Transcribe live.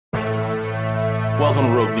Welcome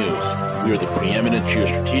to Rogue News. We are the preeminent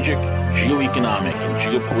geostrategic, geoeconomic, and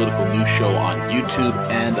geopolitical news show on YouTube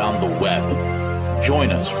and on the web.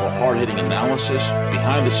 Join us for hard-hitting analysis,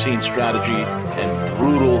 behind-the-scenes strategy, and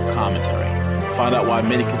brutal commentary. Find out why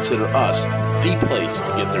many consider us the place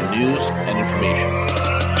to get their news and information.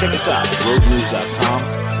 Check us out, roguenews.com.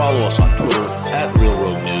 Follow us on Twitter at Real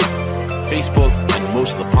Rogue News, Facebook, and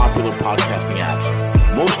most of the popular podcasting apps.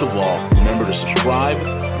 Most of all, remember to subscribe,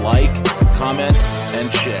 like, comment,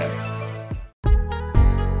 and share.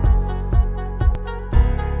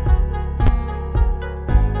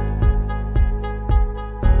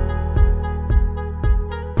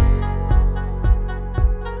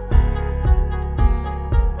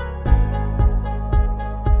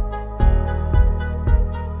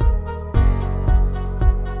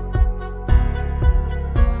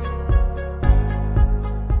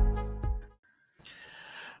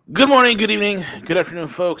 Good morning, good evening, good afternoon,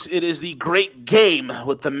 folks. It is the great game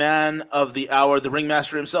with the man of the hour, the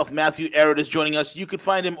ringmaster himself, Matthew Ehret, is joining us. You can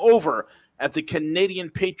find him over at the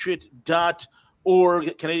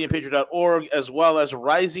CanadianPatriot.org, as well as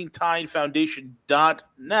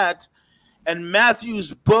RisingTideFoundation.net. And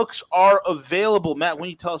Matthew's books are available. Matt, when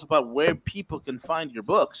you tell us about where people can find your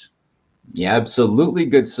books? Yeah, absolutely,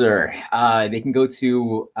 good sir. They can go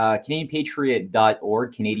to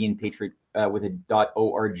CanadianPatriot.org, Canadian Patriot with a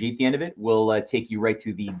 .org at the end of it. Will take you right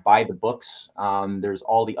to the buy the books. There's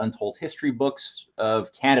all the untold history books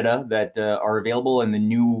of Canada that are available in the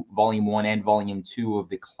new Volume 1 and Volume 2 of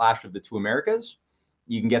the Clash of the Two Americas.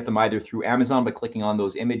 You can get them either through Amazon by clicking on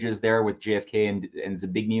those images there with JFK and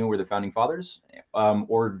Zbigniew, or the founding fathers,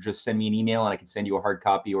 or just send me an email and I can send you a hard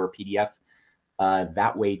copy or a PDF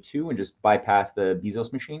that way too, and just bypass the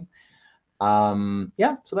Bezos machine.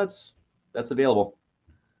 Yeah, so that's available.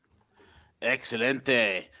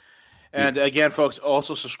 Excelente. And again, folks,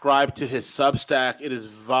 also subscribe to his Substack. It is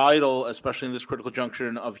vital, especially in this critical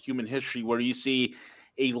junction of human history, where you see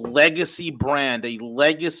a legacy brand, a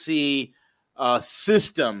legacy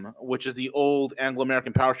system, which is the old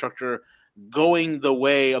Anglo-American power structure, going the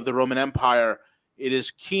way of the Roman Empire. It is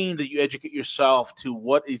keen that you educate yourself to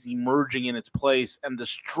what is emerging in its place and the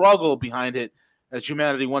struggle behind it as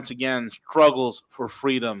humanity once again struggles for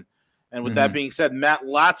freedom. And with that being said, Matt,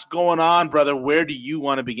 lots going on, brother. Where do you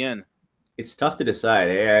want to begin? It's tough to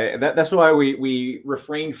decide. That's why we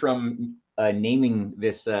refrained from naming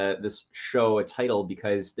this show a title,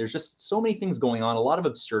 because there's just so many things going on, a lot of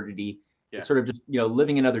absurdity. Yeah. It's sort of just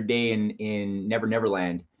living another day in Never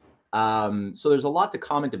Neverland. So there's a lot to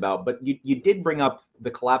comment about. But you did bring up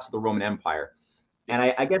the collapse of the Roman Empire, and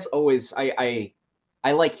I guess always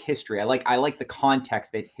I like history. I like the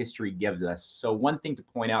context that history gives us. So one thing to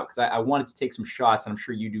point out, because I wanted to take some shots, and I'm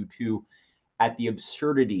sure you do too, at the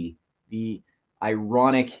absurdity, the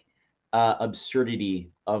ironic absurdity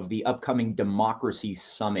of the upcoming Democracy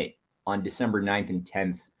Summit on December 9th and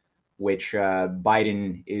 10th, which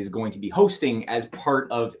Biden is going to be hosting as part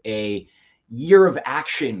of a year of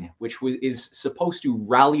action, which is supposed to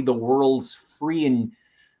rally the world's free and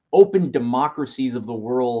open democracies of the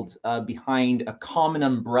world behind a common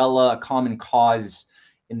umbrella, a common cause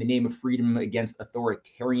in the name of freedom against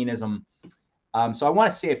authoritarianism. So I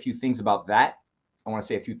want to say a few things about that. I want to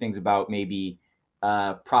say a few things about maybe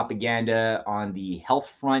propaganda on the health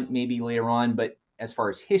front maybe later on. But as far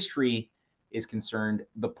as history is concerned,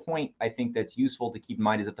 the point I think that's useful to keep in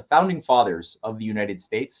mind is that the founding fathers of the United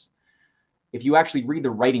States, if you actually read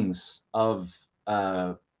the writings of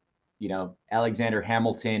Alexander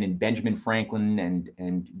Hamilton and Benjamin Franklin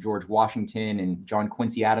and George Washington and John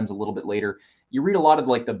Quincy Adams a little bit later, you read a lot of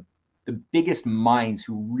like the biggest minds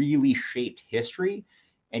who really shaped history,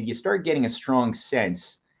 and you start getting a strong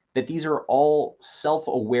sense that these are all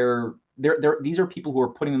self-aware. These are people who are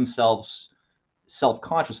putting themselves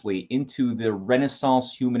self-consciously into the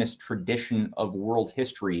Renaissance humanist tradition of world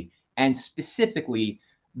history, and specifically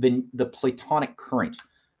the Platonic current.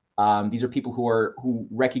 These are people who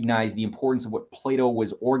recognize the importance of what Plato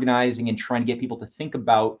was organizing and trying to get people to think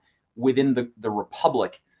about within the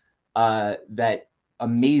Republic, that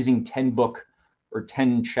amazing 10-book or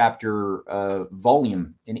 10-chapter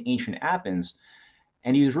volume in ancient Athens.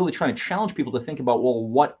 And he was really trying to challenge people to think about, well,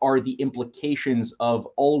 what are the implications of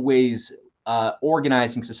always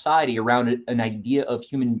organizing society around an idea of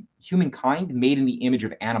humankind made in the image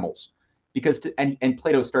of animals? Because and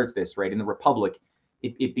Plato starts this right in the Republic.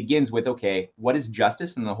 It begins with, okay, what is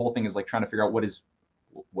justice? And the whole thing is like trying to figure out what is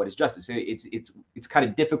justice. It's kind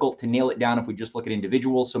of difficult to nail it down if we just look at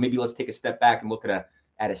individuals. So maybe let's take a step back and look at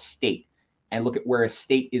a state, and look at where a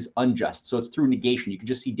state is unjust. So it's through negation. You can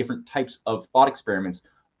just see different types of thought experiments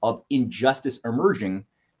of injustice emerging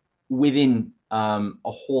within a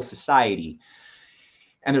whole society.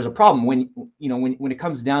 And there's a problem when, when it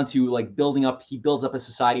comes down to like building up, he builds up a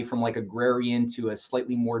society from like agrarian to a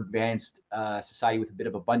slightly more advanced society with a bit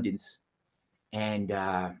of abundance. And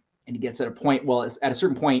he gets at a point, well, at a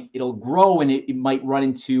certain point, it'll grow and it might run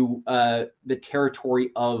into the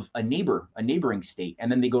territory of a neighboring state.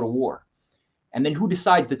 And then they go to war. And then who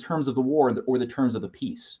decides the terms of the war or the terms of the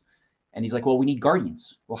peace? And he's like, well, we need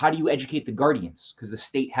guardians. Well, how do you educate the guardians? Because the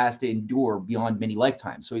state has to endure beyond many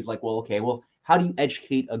lifetimes. So he's like, well, okay, well, how do you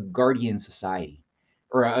educate a guardian society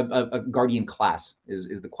or a guardian class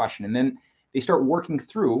is the question. And then they start working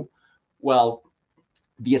through, well,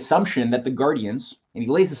 the assumption that the guardians, and he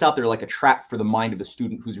lays this out there like a trap for the mind of the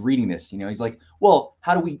student who's reading this. He's like, well,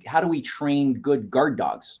 how do we train good guard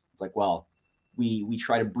dogs? It's like, well, we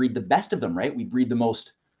try to breed the best of them, right? We breed the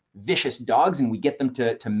most vicious dogs and we get them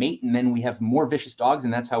to mate, and then we have more vicious dogs,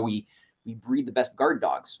 and that's how we breed the best guard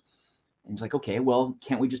dogs. And he's like, okay, well,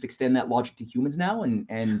 can't we just extend that logic to humans now? And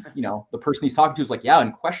the person he's talking to is like, yeah,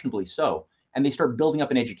 unquestionably so. And they start building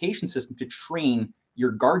up an education system to train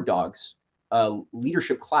your guard dogs,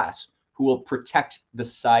 leadership class, who will protect the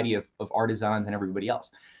society of artisans and everybody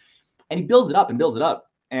else. And he builds it up and builds it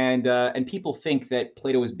up. And people think that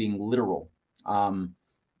Plato is being literal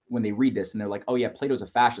when they read this, and they're like, oh yeah, Plato's a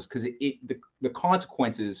fascist, because the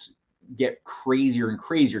consequences get crazier and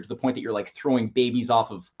crazier to the point that you're like throwing babies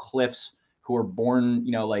off of cliffs who are born,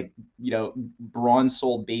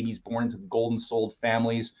 bronze-souled babies born into golden-souled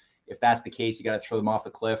families. If that's the case, you got to throw them off the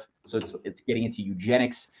cliff. So it's getting into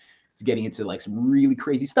eugenics. It's getting into like some really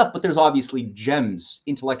crazy stuff, but there's obviously gems,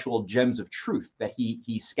 intellectual gems of truth that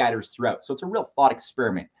he scatters throughout. So it's a real thought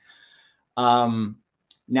experiment.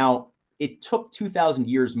 Now, it took 2,000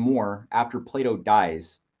 years more after Plato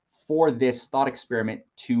dies for this thought experiment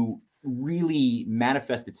to really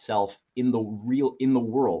manifest itself in the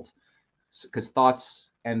world, because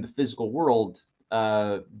thoughts and the physical world,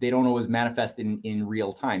 they don't always manifest in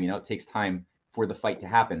real time. It takes time for the fight to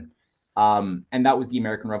happen. And that was the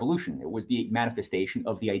American Revolution. It was the manifestation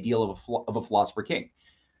of the ideal of a philosopher king.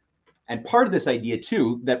 And part of this idea,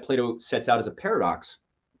 too, that Plato sets out as a paradox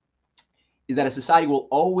is that a society will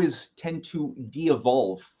always tend to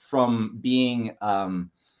de-evolve from being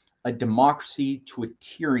a democracy to a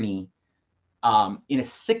tyranny in a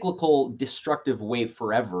cyclical, destructive way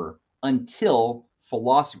forever until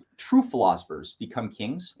true philosophers become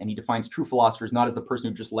kings. And he defines true philosophers not as the person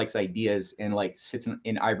who just likes ideas and like sits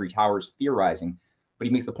in ivory towers theorizing, but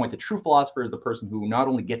he makes the point that true philosopher is the person who not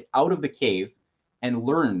only gets out of the cave and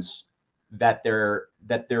learns that their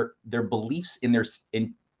beliefs in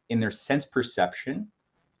their sense perception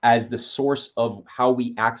as the source of how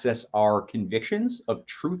we access our convictions of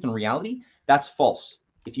truth and reality, that's false.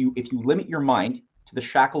 If you limit your mind to the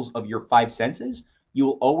shackles of your five senses, you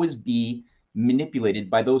will always be manipulated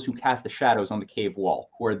by those who cast the shadows on the cave wall,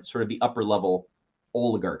 who are sort of the upper level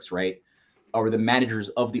oligarchs, right? Or the managers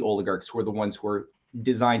of the oligarchs, who are the ones who are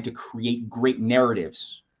designed to create great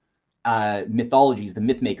narratives, mythologies, the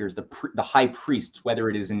myth makers, the high priests, whether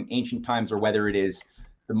it is in ancient times or whether it is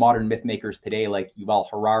the modern myth makers today, like Yuval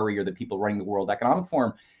Harari or the people running the World Economic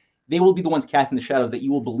Forum. They will be the ones casting the shadows that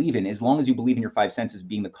you will believe in, as long as you believe in your five senses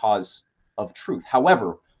being the cause of truth.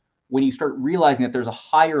 However, when you start realizing that there's a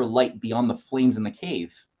higher light beyond the flames in the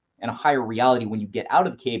cave and a higher reality when you get out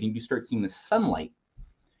of the cave and you start seeing the sunlight,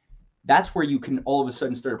 that's where you can all of a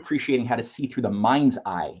sudden start appreciating how to see through the mind's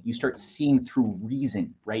eye. You start seeing through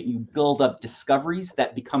reason, right? You build up discoveries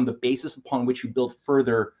that become the basis upon which you build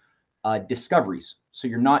further discoveries. So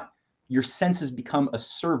your senses become a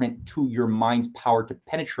servant to your mind's power to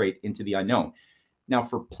penetrate into the unknown. Now,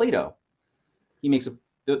 for Plato, he makes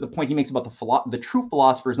the point he makes about the true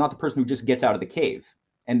philosopher is not the person who just gets out of the cave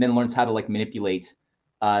and then learns how to like manipulate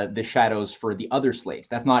the shadows for the other slaves.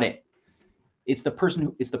 That's not it. It's the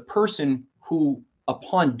person who,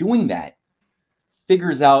 upon doing that,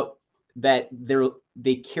 figures out that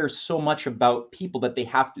they care so much about people that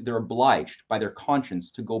they're obliged by their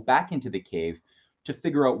conscience to go back into the cave to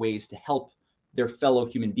figure out ways to help their fellow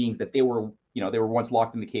human beings that they were once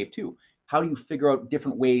locked in the cave too. How do you figure out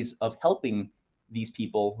different ways of helping these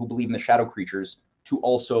people who believe in the shadow creatures to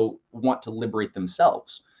also want to liberate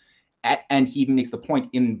themselves? And he even makes the point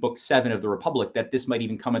in book 7 of the Republic that this might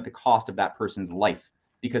even come at the cost of that person's life,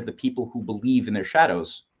 because the people who believe in their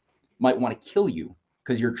shadows might want to kill you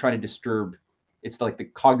because you're trying to disturb. It's like the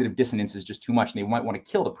cognitive dissonance is just too much, and they might want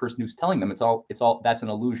to kill the person who's telling them it's all that's an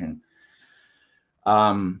illusion.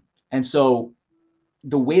 And so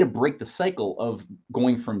the way to break the cycle of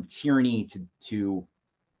going from tyranny to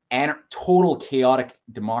total chaotic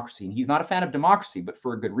democracy, and he's not a fan of democracy, but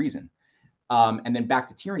for a good reason, and then back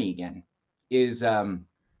to tyranny again, is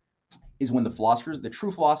when the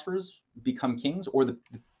true philosophers become kings, or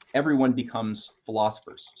everyone becomes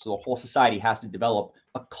philosophers. So the whole society has to develop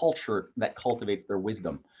a culture that cultivates their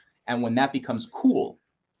wisdom. And when that becomes cool,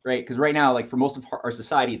 right? Because right now, like for most of our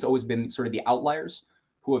society, it's always been sort of the outliers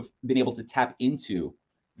who have been able to tap into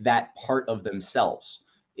that part of themselves.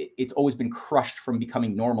 It's always been crushed from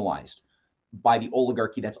becoming normalized by the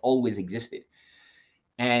oligarchy that's always existed.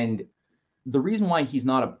 And the reason why he's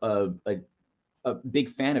not a big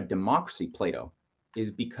fan of democracy, Plato,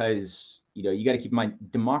 is because, you got to keep in mind,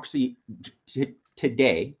 democracy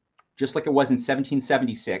today, just like it was in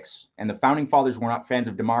 1776, and the founding fathers were not fans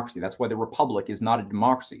of democracy. That's why the republic is not a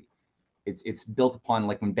democracy. It's built upon,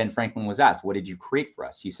 like when Ben Franklin was asked, what did you create for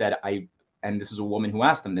us? He said, and this is a woman who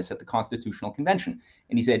asked him this at the Constitutional Convention,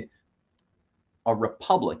 and he said, a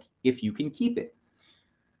republic, if you can keep it.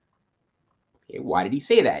 Okay, why did he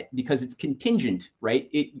say that? Because it's contingent, right?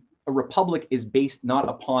 A republic is based not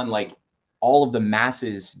upon like all of the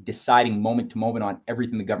masses deciding moment to moment on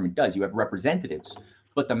everything the government does. You have representatives,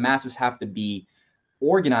 but the masses have to be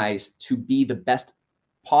organized to be the best,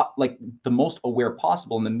 like the most aware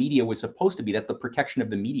possible. And the media was supposed to be, that's the protection of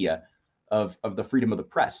the media, of the freedom of the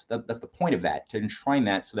press. That's the point of that, to enshrine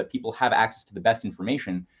that so that people have access to the best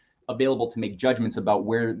information available to make judgments about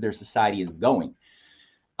where their society is going.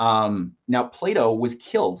 Now, Plato was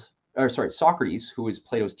killed, or sorry, Socrates, who was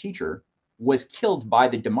Plato's teacher, was killed by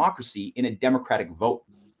the democracy in a democratic vote.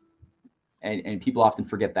 And people often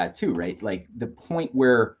forget that too, right? Like the point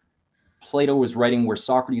where Plato was writing, where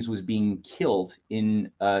Socrates was being killed in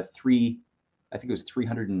I think it was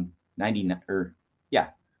 399, or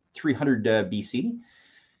 300 BC.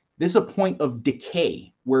 This is a point of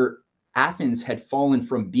decay where Athens had fallen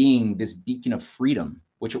from being this beacon of freedom,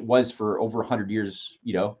 which it was for over 100 years,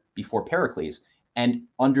 before Pericles. And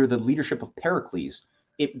under the leadership of Pericles,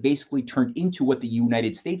 it basically turned into what the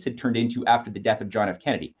United States had turned into after the death of John F.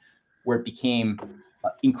 Kennedy, where it became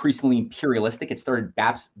increasingly imperialistic. It started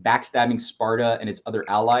backstabbing Sparta and its other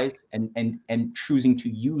allies, and choosing to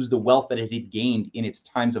use the wealth that it had gained in its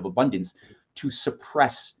times of abundance to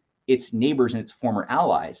suppress its neighbors and its former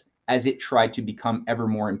allies as it tried to become ever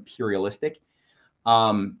more imperialistic.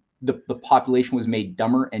 The population was made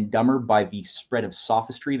dumber and dumber by the spread of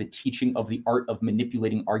sophistry, the teaching of the art of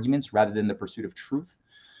manipulating arguments rather than the pursuit of truth.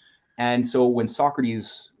 And so when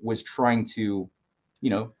Socrates was trying to,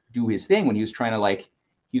 do his thing, when he was trying to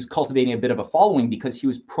he was cultivating a bit of a following because he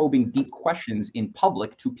was probing deep questions in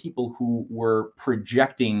public to people who were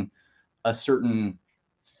projecting a certain,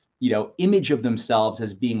 image of themselves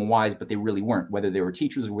as being wise, but they really weren't, whether they were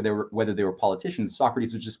teachers or whether they were politicians.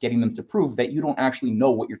 Socrates was just getting them to prove that you don't actually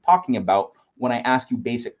know what you're talking about when I ask you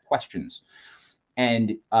basic questions.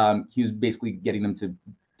 And he was basically getting them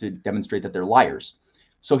to demonstrate that they're liars.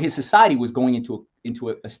 So his society was going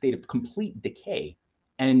into a state of complete decay.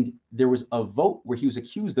 And there was a vote where he was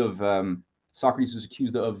accused of, Socrates was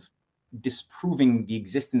accused of disproving the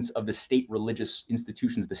existence of the state religious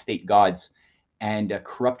institutions, the state gods, and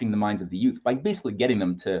corrupting the minds of the youth by basically getting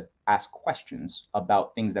them to ask questions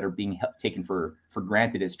about things that are being taken for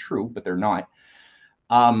granted as true, but they're not.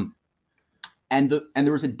 And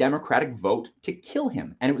there was a democratic vote to kill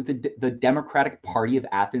him, and it was the Democratic Party of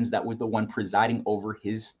Athens that was the one presiding over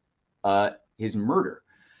his murder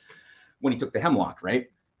when he took the hemlock, right?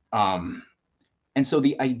 And so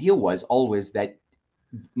the idea was always that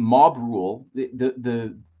mob rule,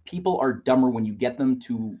 the people are dumber when you get them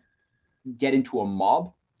to get into a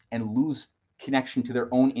mob and lose connection to their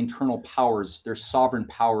own internal powers, their sovereign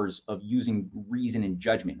powers of using reason and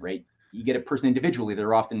judgment, right? You get a person individually,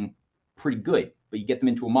 they're often pretty good, but you get them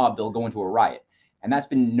into a mob, they'll go into a riot. And that's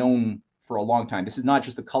been known for a long time. This is not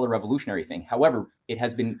just a color revolutionary thing. However, it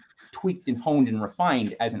has been tweaked and honed and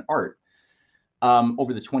refined as an art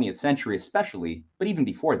over the 20th century, especially, but even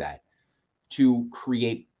before that, to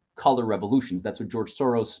create color revolutions. That's what George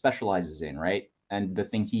Soros specializes in, right? And the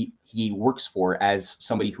thing he works for as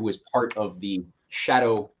somebody who is part of the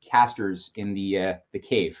shadow casters in the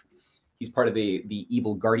cave. He's part of the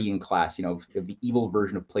evil guardian class, of the evil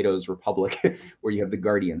version of Plato's Republic, where you have the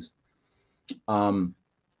guardians. And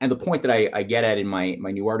the point that I get at in my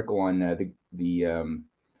new article on the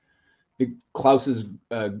Klaus's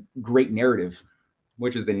Great Narrative,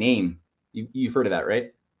 which is the name. You've heard of that,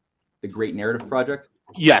 right? The Great Narrative Project?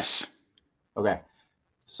 Yes. Okay.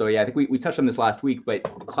 So yeah, I think we touched on this last week, but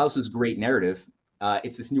Klaus's Great Narrative,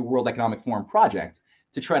 it's this new World Economic Forum project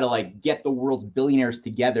to try to get the world's billionaires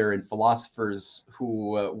together and philosophers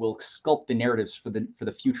who will sculpt the narratives for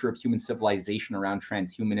the future of human civilization around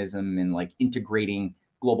transhumanism and integrating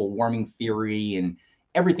global warming theory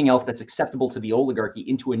everything else that's acceptable to the oligarchy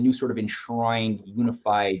into a new sort of enshrined,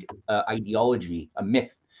 unified ideology, a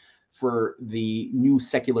myth for the new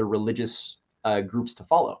secular religious groups to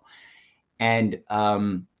follow. And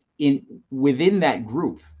within that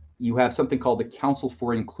group, you have something called the Council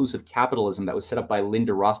for Inclusive Capitalism that was set up by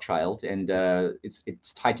Linda Rothschild, and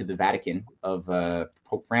it's tied to the Vatican of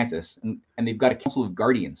Pope Francis, and they've got a Council of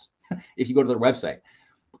Guardians. If you go to their website,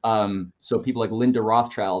 so people like Linda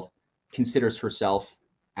Rothschild considers herself,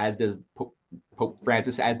 as does Pope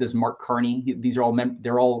Francis, as does Mark Carney. These are all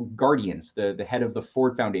they're all guardians. The head of the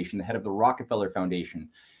Ford Foundation, the head of the Rockefeller Foundation,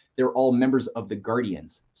 they're all members of the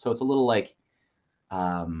Guardians. So it's a little like,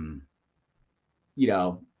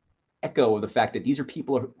 echo of the fact that these are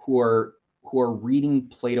people who are reading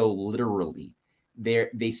Plato literally.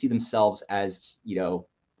 They see themselves as,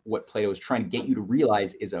 what Plato is trying to get you to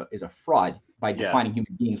realize is a fraud by defining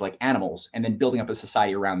human beings like animals and then building up a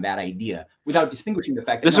society around that idea without distinguishing the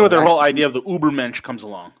fact that this is where their whole idea of the Ubermensch comes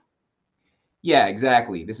along. Yeah,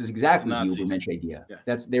 exactly. This is exactly the Ubermensch idea. Yeah.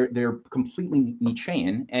 That's they're completely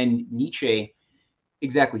Nietzschean, and Nietzsche,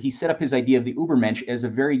 exactly, he set up his idea of the Ubermensch as a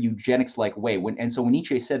very eugenics-like way. So when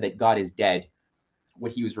Nietzsche said that God is dead,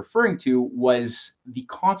 what he was referring to was the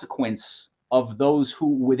consequence of those who,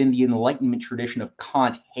 within the Enlightenment tradition of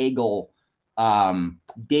Kant, Hegel,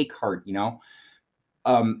 Descartes,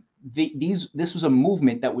 this was a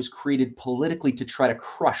movement that was created politically to try to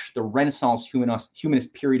crush the Renaissance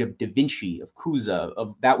humanist period of Da Vinci, of Cusa,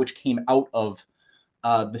 of that which came out of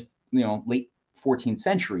the late 14th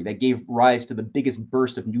century, that gave rise to the biggest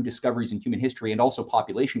burst of new discoveries in human history, and also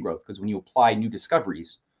population growth. Because when you apply new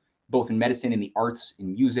discoveries, both in medicine, in the arts,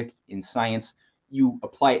 in music, in science, you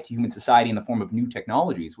apply it to human society in the form of new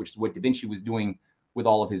technologies, which is what Da Vinci was doing with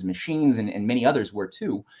all of his machines, and many others were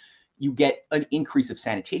too. You get an increase of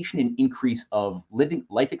sanitation, an increase of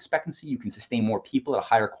life expectancy. You can sustain more people at a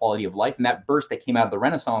higher quality of life. And that burst that came out of the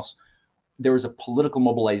Renaissance, there was a political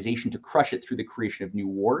mobilization to crush it through the creation of new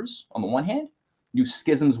wars, on the one hand, new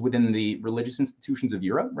schisms within the religious institutions of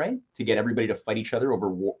Europe, right, to get everybody to fight each other over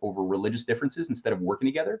religious differences instead of working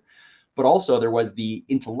together. But also there was the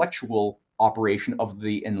intellectual operation of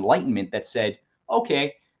the Enlightenment that said,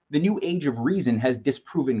 okay, the new age of reason has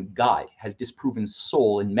disproven God, has disproven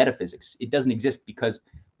soul and metaphysics. It doesn't exist because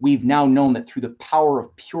we've now known that through the power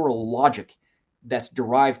of pure logic that's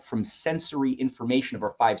derived from sensory information of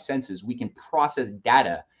our five senses, we can process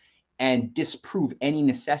data and disprove any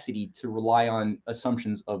necessity to rely on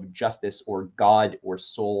assumptions of justice or God or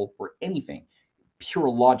soul or anything. Pure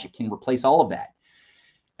logic can replace all of that.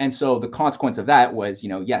 And so the consequence of that was,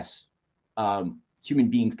 yes, human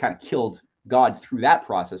beings kind of killed God through that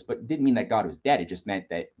process, but it didn't mean that God was dead. It just meant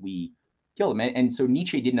that we killed him. And so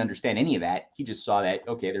Nietzsche didn't understand any of that. He just saw that,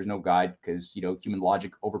 okay, there's no God because, human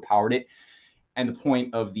logic overpowered it. And the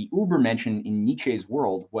point of the Ubermensch in Nietzsche's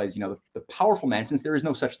world was, the powerful man, since there is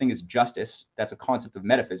no such thing as justice, that's a concept of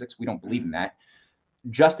metaphysics. We don't believe in that.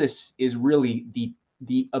 Justice is really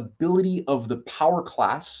the ability of the power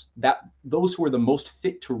class, that those who are the most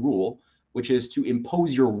fit to rule, which is to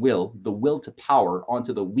impose your will, the will to power,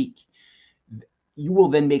 onto the weak. You will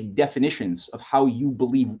then make definitions of how you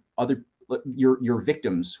believe your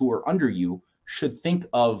victims who are under you should think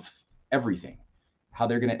of everything. How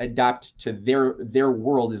they're going to adapt to their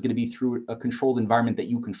world is going to be through a controlled environment that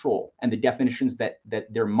you control, and the definitions that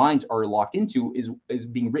their minds are locked into is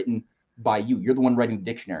being written by you. You're the one writing the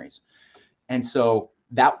dictionaries, and so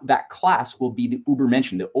that class will be the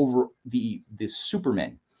Ubermensch, the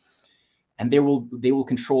supermen, and they will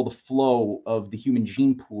control the flow of the human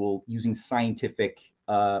gene pool using scientific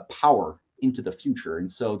power into the future. And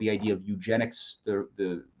so the idea of eugenics,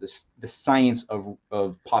 the science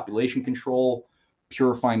of population control,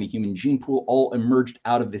 purifying the human gene pool, all emerged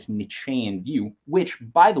out of this Nietzschean view, which,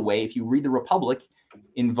 by the way, if you read the Republic,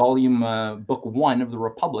 in book 1 of the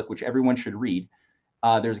Republic, which everyone should read,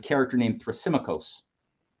 there's a character named Thrasymachos.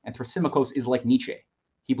 And Thrasymachos is like Nietzsche.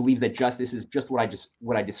 He believes that justice is just what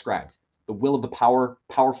I described. The will of the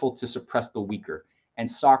powerful to suppress the weaker. And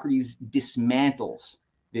Socrates dismantles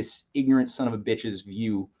this ignorant son of a bitch's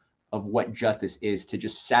view of what justice is, to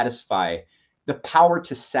just satisfy the power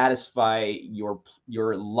to satisfy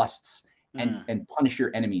your lusts and punish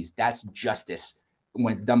your enemies. That's justice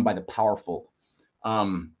when it's done by the powerful.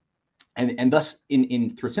 And thus,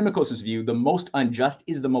 in Thrasymachos' view, the most unjust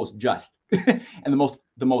is the most just. And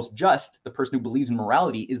the most just, the person who believes in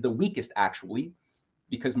morality, is the weakest, actually,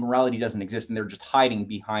 because morality doesn't exist, and they're just hiding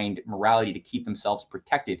behind morality to keep themselves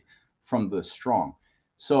protected from the strong.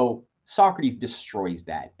 So Socrates destroys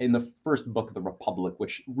that in the first book of the Republic,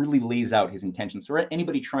 which really lays out his intentions. So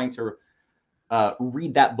anybody trying to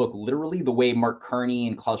read that book literally the way Mark Carney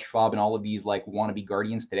and Klaus Schwab and all of these like wannabe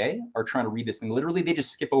guardians today are trying to read this thing literally. They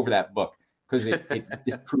just skip over that book because it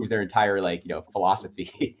disproves their entire like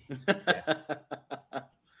philosophy. Yeah.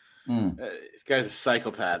 These guys are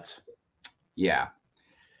psychopaths. Yeah.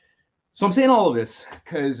 So I'm saying all of this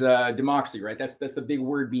because democracy, right? That's the big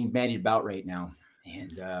word being bandied about right now.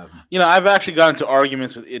 And I've actually gotten into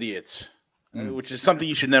arguments with idiots, which is something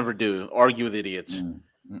you should never do. Argue with idiots.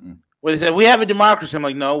 Where they say we have a democracy. I'm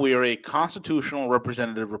like, no, we are a constitutional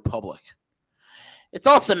representative republic. It's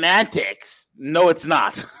all semantics. No, it's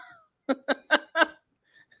not.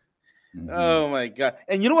 Oh my God!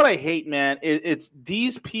 And you know what I hate, man? It's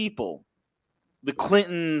these people, the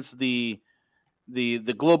Clintons, the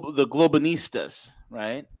globanistas,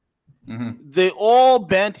 right? They all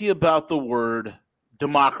banty about the word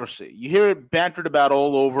democracy. You hear it bantered about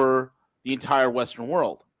all over the entire Western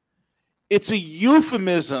world. It's a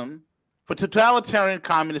euphemism for totalitarian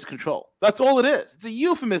communist control. That's all it is. It's a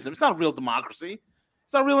euphemism. It's not real democracy.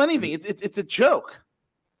 It's not real anything. It's a joke.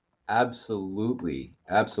 Absolutely.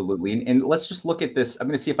 And let's just look at this. I'm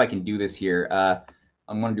going to see if I can do this here.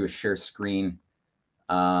 I'm going to do a share screen.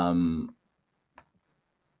 Okay,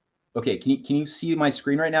 can you see my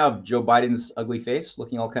screen right now of Joe Biden's ugly face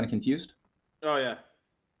looking all kind of confused? Oh, yeah.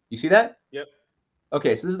 You see that? Yep.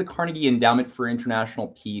 Okay, so this is the Carnegie Endowment for International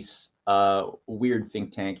Peace, weird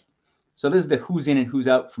think tank. So this is the who's in and who's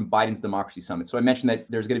out from Biden's Democracy Summit. So I mentioned that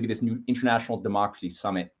there's going to be this new International Democracy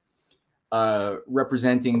Summit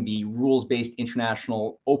representing the rules-based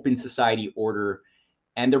international open society order.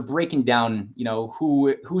 And they're breaking down,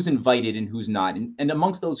 who's invited and who's not. And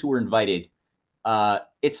amongst those who are invited,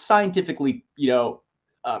 it's scientifically,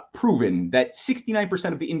 proven that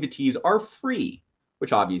 69% of the invitees are free,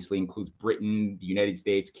 which obviously includes Britain, the United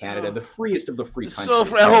States, Canada, the freest of the free countries.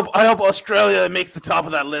 So I hope Australia makes the top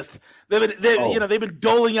of that list. They've been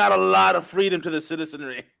doling out a lot of freedom to the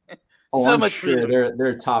citizenry. So much freedom.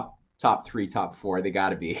 They're top 3, top 4. They got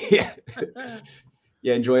to be. Yeah.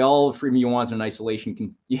 Yeah. Enjoy all the freedom you want in an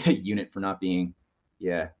isolation unit for not being,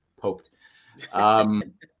 poked.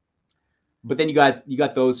 But then you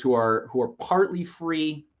got those who are partly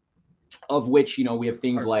free, of which we have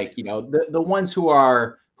things like the ones who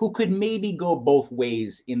could maybe go both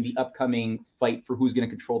ways in the upcoming fight for who's going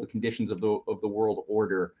to control the conditions of the world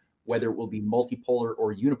order, whether it will be multipolar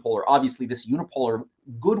or unipolar. Obviously, this unipolar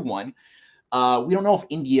good one. We don't know if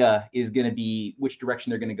India is going to be which direction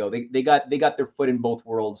they're going to go. They got their foot in both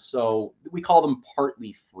worlds, so we call them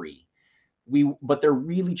partly free. But they're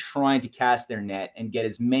really trying to cast their net and get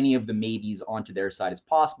as many of the maybes onto their side as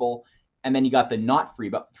possible. And then you got the not free,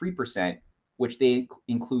 about 3%, which they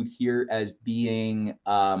include here as being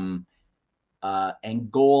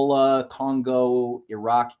Angola, Congo,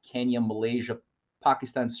 Iraq, Kenya, Malaysia,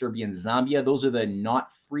 Pakistan, Serbia, and Zambia. Those are the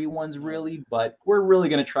not free ones, really. But we're really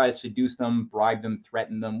going to try to seduce them, bribe them,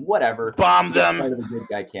 threaten them, whatever. Bomb them. Part of the good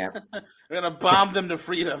guy camp. We're going to bomb them to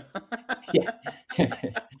freedom. Yeah.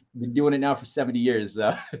 Been doing it now for 70 years.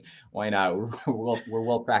 Why not? We're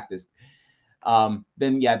well practiced.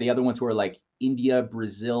 Then, the other ones who are like India,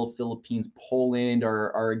 Brazil, Philippines, Poland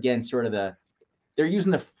are again sort of they're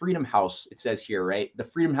using the Freedom House, it says here, right? The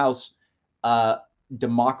Freedom House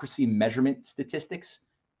democracy measurement statistics,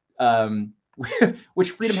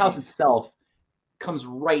 which Freedom House itself comes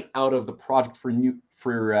right out of the Project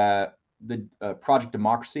the Project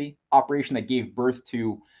Democracy operation that gave birth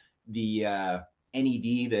to the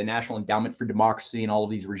NED, the National Endowment for Democracy, and all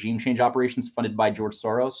of these regime change operations funded by George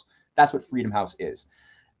Soros. That's what Freedom House is.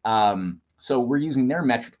 So we're using their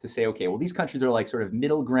metrics to say, okay, well, these countries are like sort of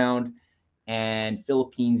middle ground, and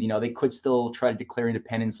Philippines, they could still try to declare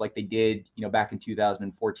independence like they did, back in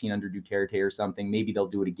 2014 under Duterte or something. Maybe they'll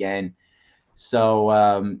do it again.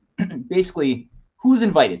 So basically, who's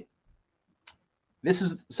invited? This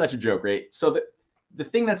is such a joke, right? So the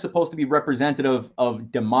thing that's supposed to be representative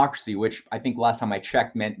of democracy, which I think last time I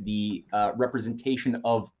checked meant the representation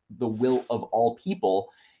of the will of all people,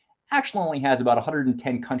 actually only has about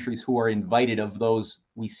 110 countries who are invited of those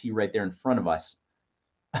we see right there in front of us.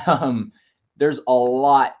 There's a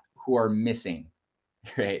lot who are missing,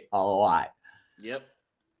 right? A lot. Yep.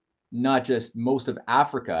 Not just most of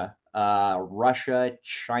Africa, Russia,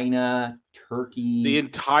 China, Turkey. The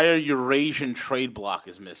entire Eurasian trade bloc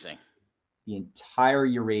is missing. The entire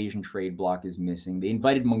Eurasian trade bloc is missing. They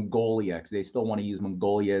invited Mongolia because they still want to use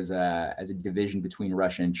Mongolia as a division between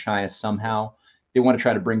Russia and China somehow. They want to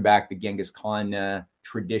try to bring back the Genghis Khan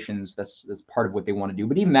traditions. That's part of what they want to do.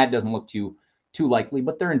 But even that doesn't look too likely.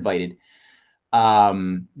 But they're invited.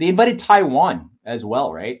 They invited Taiwan as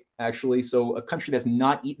well, right? Actually, so a country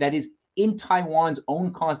that is in Taiwan's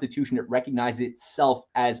own constitution, it recognizes itself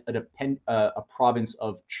as a province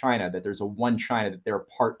of China, that there's a one China that they're a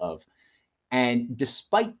part of. And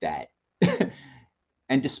despite that,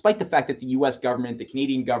 and despite the fact that the US government, the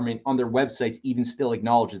Canadian government on their websites even still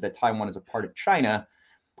acknowledges that Taiwan is a part of China,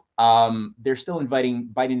 they're still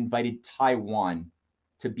Biden invited Taiwan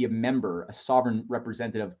to be a member, a sovereign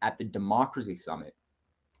representative at the Democracy Summit.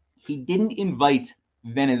 He didn't invite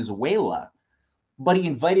Venezuela, but he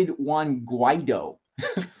invited Juan Guaido.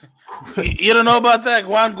 You don't know about that?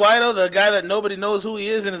 Juan Guaido, the guy that nobody knows who he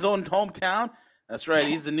is in his own hometown? That's right.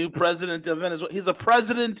 He's the new president of Venezuela. He's a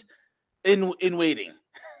president in waiting.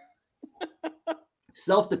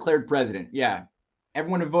 Self-declared president, yeah.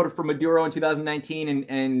 Everyone who voted for Maduro in 2019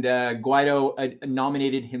 and Guaido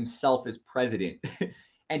nominated himself as president.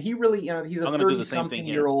 And he really, he's a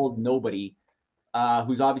 30-something-year-old nobody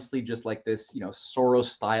who's obviously just like this,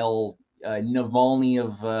 Soros-style Navalny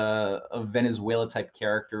of Venezuela type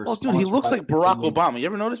character. Oh, dude, he looks like Barack Obama. You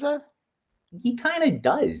ever notice that? He kind of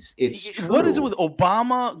does. It's true. What is it with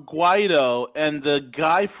Obama, Guaido, and the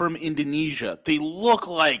guy from Indonesia? They look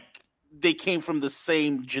like they came from the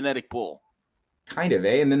same genetic pool. Kind of,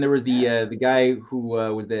 eh? And then there was the guy who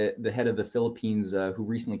was the head of the Philippines who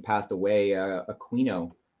recently passed away,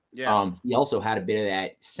 Aquino. Yeah. He also had a bit of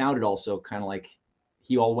that. Sounded also kind of like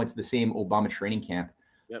he all went to the same Obama training camp.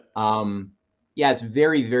 Yep. Yeah, it's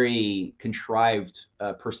very, very contrived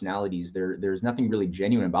personalities. There's nothing really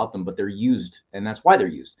genuine about them, but they're used, and that's why they're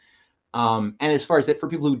used. And as far as that, for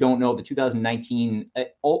people who don't know, the 2019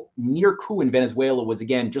 near coup in Venezuela was,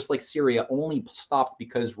 again, just like Syria, only stopped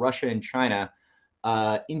because Russia and China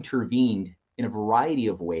intervened in a variety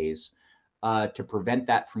of ways to prevent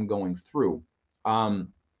that from going through.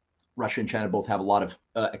 Russia and China both have a lot of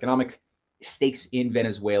economic stakes in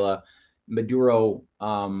Venezuela. Maduro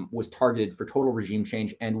was targeted for total regime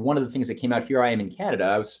change. And one of the things that came out, here I am in Canada,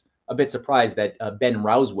 I was a bit surprised that Ben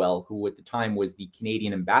Rousewell, who at the time was the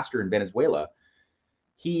Canadian ambassador in Venezuela,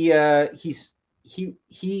 he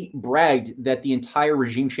bragged that the entire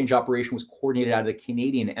regime change operation was coordinated out of the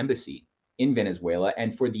Canadian embassy in Venezuela.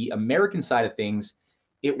 And for the American side of things,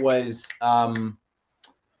 it was, I'm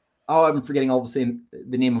forgetting all of a sudden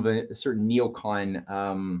the name of a certain neocon.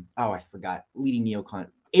 I forgot, leading neocon.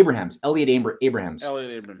 Elliot Abrams.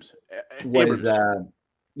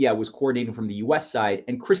 Was coordinating from the U.S. side,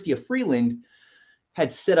 and Chrystia Freeland had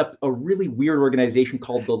set up a really weird organization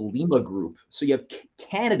called the Lima Group. So you have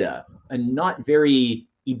Canada, a not very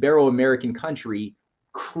Ibero-American country,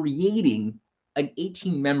 creating an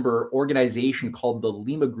 18-member organization called the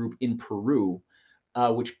Lima Group in Peru,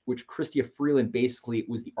 which Chrystia Freeland basically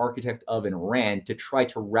was the architect of and ran to try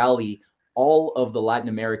to rally all of the Latin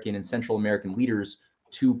American and Central American leaders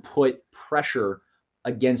to put pressure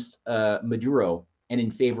against Maduro and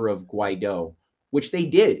in favor of Guaido, which they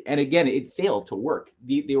did. And again, it failed to work.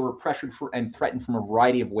 They were pressured for and threatened from a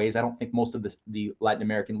variety of ways. I don't think most of the Latin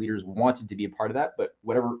American leaders wanted to be a part of that, but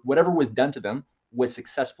whatever was done to them was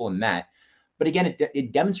successful in that. But again,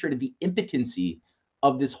 it demonstrated the impotency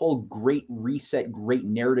of this whole great reset, great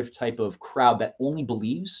narrative type of crowd that only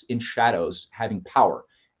believes in shadows having power.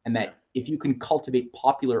 And that if you can cultivate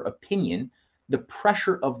popular opinion, the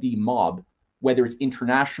pressure of the mob, whether it's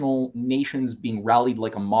international nations being rallied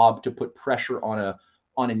like a mob to put pressure on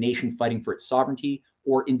a nation fighting for its sovereignty,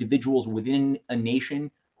 or individuals within a nation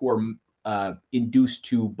who are induced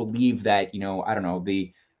to believe that,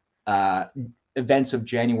 the events of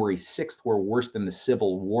January 6th were worse than the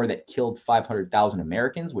Civil War that killed 500,000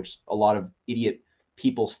 Americans, which a lot of idiot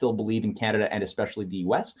people still believe in Canada and especially the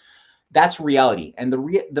US. That's reality. And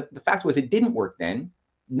the fact was, it didn't work then.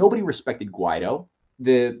 Nobody respected Guaido.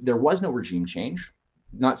 There was no regime change.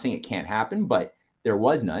 Not saying it can't happen, but there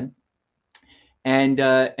was none. And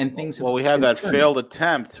things. Well, we had that failed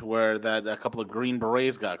attempt where a couple of Green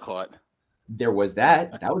Berets got caught. There was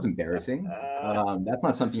that. That was embarrassing. That's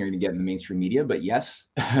not something you're going to get in the mainstream media, but yes.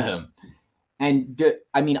 And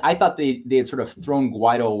I thought they had sort of thrown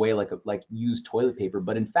Guaido away like used toilet paper.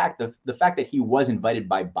 But in fact, the fact that he was invited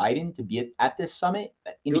by Biden to be at this summit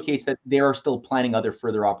indicates that they are still planning other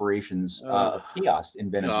further operations of chaos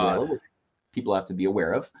in Venezuela, which people have to be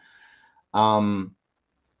aware of.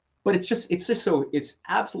 But it's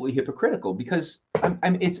absolutely hypocritical because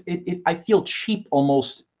I feel cheap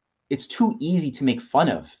almost. It's too easy to make fun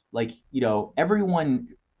of. Everyone,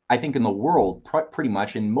 I think, in the world, pretty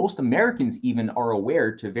much, and most Americans even are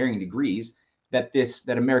aware to varying degrees that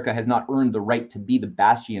America has not earned the right to be the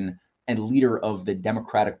bastion and leader of the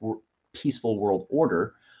democratic, peaceful world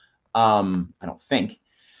order. I don't think.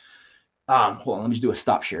 Hold on, let me just do a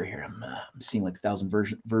stop share here. I'm seeing like 1,000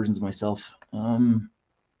 versions of myself.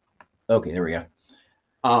 Okay, there we go.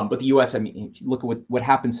 But the U.S., I mean, if you look at what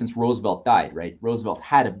happened since Roosevelt died, right? Roosevelt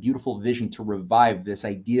had a beautiful vision to revive this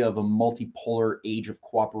idea of a multipolar age of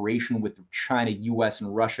cooperation with China, U.S.,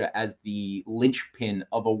 and Russia as the linchpin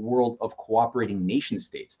of a world of cooperating nation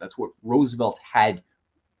states. That's what Roosevelt had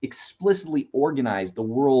explicitly organized the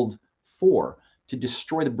world for, to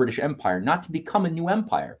destroy the British Empire, not to become a new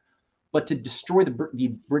empire, but to destroy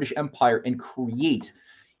the British Empire and create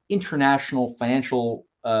international financial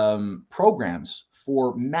programs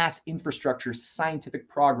for mass infrastructure, scientific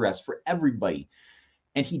progress for everybody.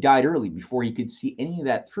 And he died early before he could see any of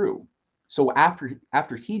that through. So after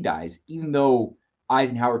he dies, even though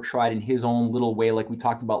Eisenhower tried in his own little way, like we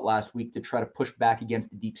talked about last week, to try to push back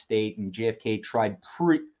against the deep state, and JFK tried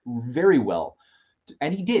very well,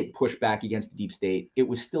 and he did push back against the deep state, it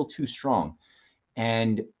was still too strong.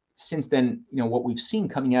 And since then, what we've seen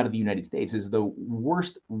coming out of the United States is the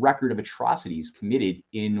worst record of atrocities committed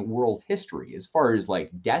in world history, as far as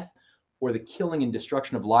like death or the killing and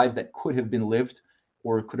destruction of lives that could have been lived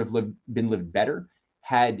or could have been lived better,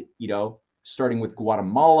 had, starting with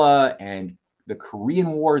Guatemala and the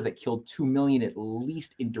Korean Wars that killed 2 million at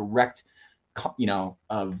least in direct,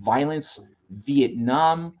 violence,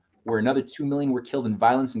 Vietnam, where another 2 million were killed in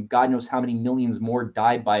violence, and God knows how many millions more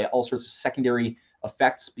died by all sorts of secondary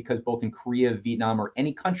effects, because both in Korea, Vietnam, or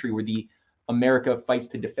any country where the America fights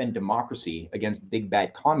to defend democracy against big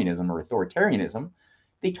bad communism or authoritarianism,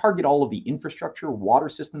 they target all of the infrastructure, water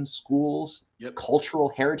systems, schools,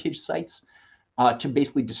 cultural heritage sites, to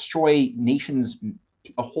basically destroy nations,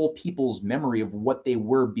 a whole people's memory of what they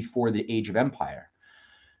were before the age of empire.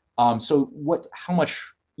 So how much,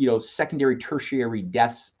 secondary, tertiary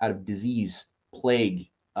deaths out of disease,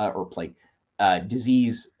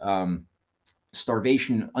 disease,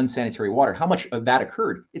 starvation, unsanitary water, how much of that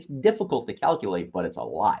occurred? It's difficult to calculate, but it's a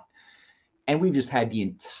lot. And we've just had the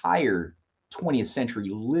entire 20th century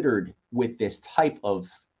littered with this type of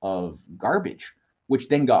garbage, which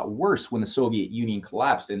then got worse when the Soviet Union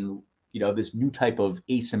collapsed, and this new type of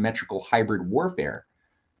asymmetrical hybrid warfare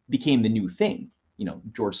became the new thing.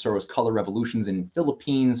 George Soros' color revolutions in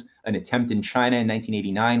Philippines, an attempt in China in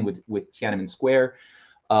 1989 with Tiananmen Square.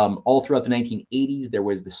 All throughout the 1980s, there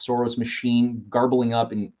was the Soros machine garbling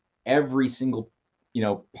up in every single,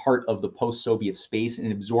 part of the post-Soviet space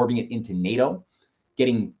and absorbing it into NATO,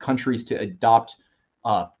 getting countries to adopt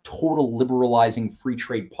total liberalizing free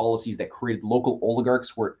trade policies that created local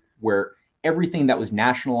oligarchs where everything that was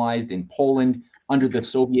nationalized in Poland under the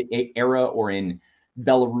Soviet era, or in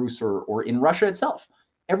Belarus, or in Russia itself,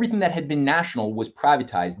 everything that had been national was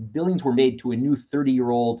privatized. Billions were made to a new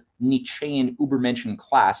 30-year-old Nietzschean Ubermenschen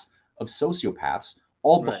class of sociopaths,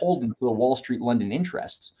 all beholden to the Wall Street London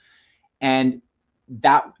interests. And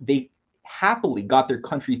that they happily got their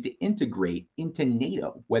countries to integrate into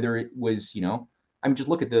NATO, whether it was, just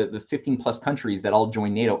look at the 15 plus countries that all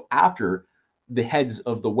joined NATO after the heads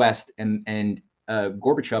of the West and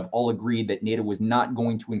Gorbachev all agreed that NATO was not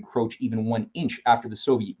going to encroach even 1 inch after the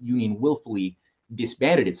Soviet Union willfully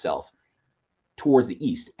disbanded itself towards the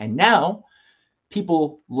East. And now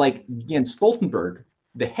people like Jens Stoltenberg,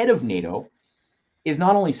 the head of NATO, is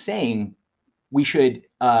not only saying we should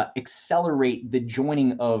accelerate the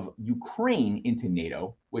joining of Ukraine into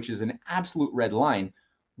NATO, which is an absolute red line,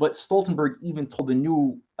 but Stoltenberg even told the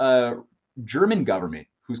new German government,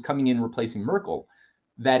 who's coming in replacing Merkel,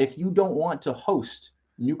 that if you don't want to host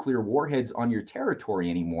nuclear warheads on your territory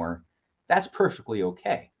anymore, that's perfectly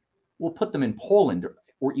okay. We'll put them in Poland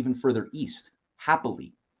or even further east,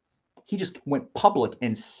 happily. He just went public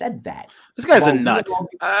and said that. This guy's a nut.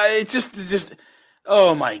 Just,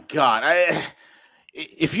 oh my God.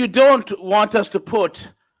 If you don't want us to put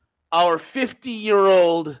our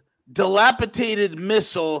 50-year-old dilapidated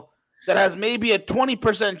missile that has maybe a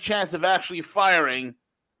 20% chance of actually firing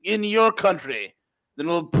in your country, then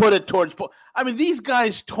we'll put it towards. These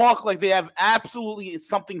guys talk like they have absolutely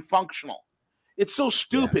something functional. It's so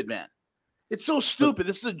stupid, man. It's so stupid.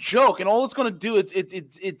 This is a joke, and all it's going to do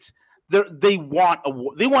they want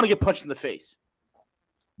to get punched in the face.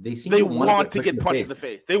 They want to get punched in the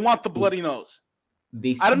face. They want the bloody nose.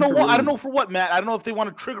 I don't know for what, Matt. I don't know if they want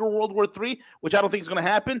to trigger World War III, which I don't think is going to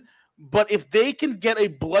happen. But if they can get a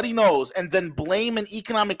bloody nose and then blame an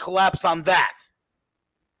economic collapse on that,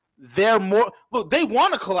 they're more. Look, they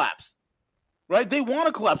want to collapse, right? They want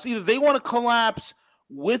to collapse. Either they want to collapse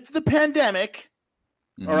with the pandemic,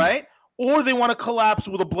 all right, or they want to collapse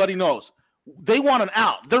with a bloody nose. They want an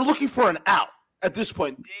out. They're looking for an out at this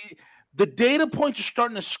point. The data points are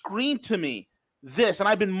starting to scream to me this, and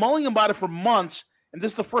I've been mulling about it for months, and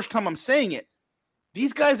this is the first time I'm saying it.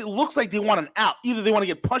 These guys, it looks like they want an out. Either they want to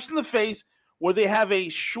get punched in the face, or they have a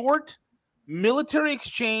short military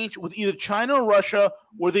exchange with either China or Russia,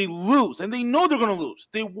 or they lose, and they know they're going to lose.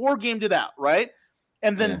 They war gamed it out, right?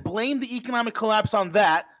 And then blame the economic collapse on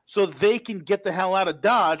that so they can get the hell out of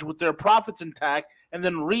Dodge with their profits intact, and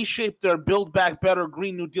then reshape their Build Back Better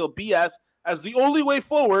Green New Deal BS as the only way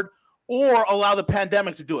forward, or allow the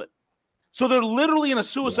pandemic to do it. So they're literally in a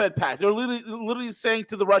suicide pact. They're literally saying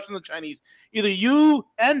to the Russians and the Chinese, either you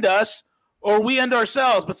end us or we end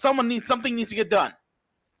ourselves, but something needs to get done.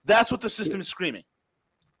 That's what the system is screaming.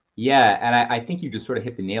 Yeah, and I think you just sort of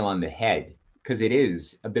hit the nail on the head, because it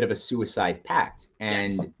is a bit of a suicide pact,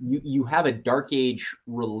 and you have a dark age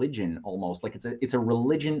religion almost, like it's a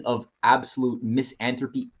religion of absolute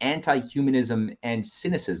misanthropy, anti-humanism, and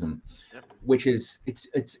cynicism, which is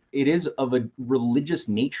it is of a religious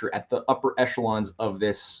nature at the upper echelons of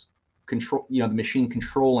this control, the machine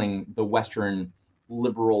controlling the Western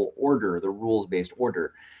liberal order, the rules-based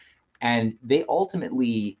order. And they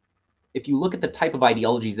ultimately, if you look at the type of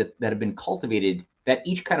ideologies that have been cultivated, that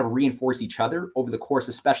each kind of reinforce each other over the course,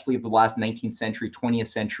 especially of the last 19th century, 20th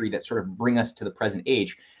century, that sort of bring us to the present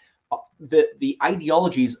age. The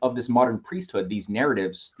ideologies of this modern priesthood, these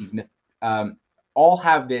narratives, these myths, all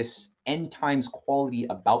have this end times quality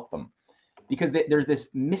about them, because there's this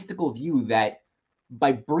mystical view that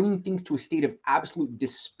by bringing things to a state of absolute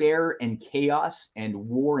despair and chaos and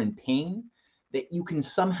war and pain, that you can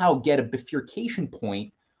somehow get a bifurcation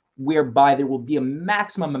point whereby there will be a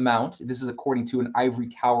maximum amount, this is according to an ivory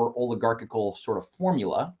tower oligarchical sort of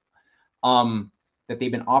formula, that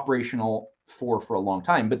they've been operational for a long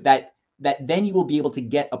time, but that then you will be able to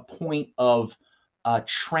get a point of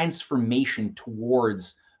transformation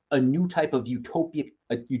towards a new type of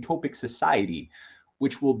utopic society,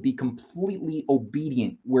 which will be completely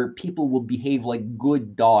obedient, where people will behave like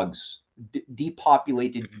good dogs,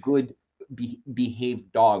 depopulated, good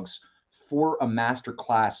behaved dogs, for a master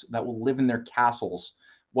class that will live in their castles,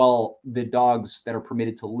 while the dogs that are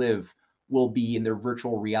permitted to live will be in their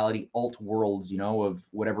virtual reality alt worlds, of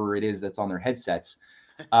whatever it is that's on their headsets,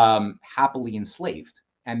 happily enslaved.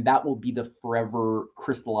 And that will be the forever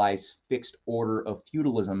crystallized fixed order of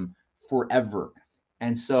feudalism forever.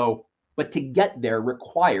 And so, but to get there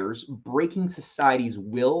requires breaking society's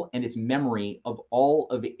will and its memory of all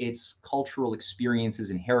of its cultural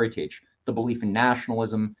experiences and heritage, the belief in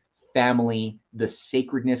nationalism, family, the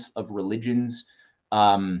sacredness of religions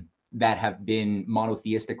that have been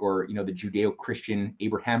monotheistic, or the Judeo-Christian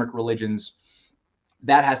Abrahamic religions.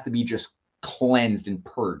 That has to be just cleansed and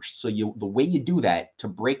purged. So the way you do that to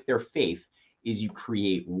break their faith is you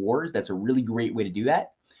create wars. That's a really great way to do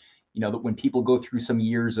that. That when people go through some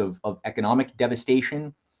years of economic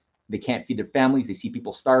devastation, they can't feed their families, they see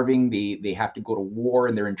people starving, they have to go to war,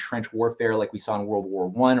 and they're in trench warfare like we saw in World War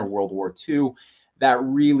I or World War II. That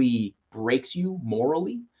really breaks you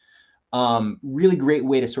morally. Really great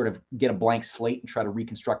way to sort of get a blank slate and try to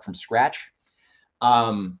reconstruct from scratch.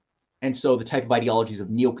 And so the type of ideologies of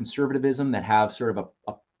neoconservatism that have sort of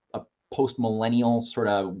a post-millennial sort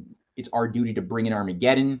of, it's our duty to bring in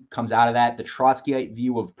Armageddon, comes out of that. The Trotskyite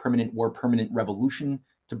view of permanent war, permanent revolution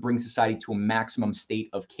to bring society to a maximum state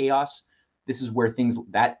of chaos. This is where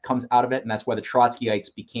that comes out of it. And that's why the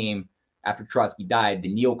Trotskyites became, after Trotsky died, the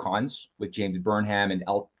neocons with James Burnham and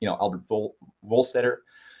Albert Volstetter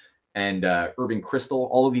and Irving Kristol.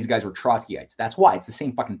 All of these guys were Trotskyites. That's why it's the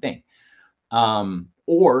same fucking thing.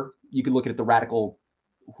 Or you could look at the radical,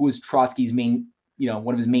 who was Trotsky's main,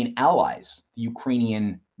 one of his main allies, the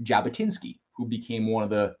Ukrainian Jabotinsky, who became one of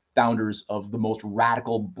the founders of the most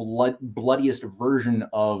radical, bloodiest version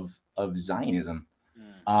of Zionism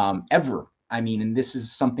ever. I mean, and this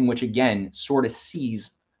is something which again sort of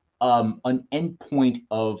sees an endpoint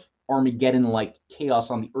of Armageddon-like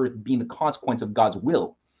chaos on the earth being the consequence of God's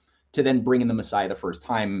will to then bring in the Messiah the first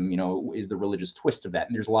time, is the religious twist of that.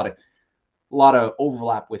 And there's a lot of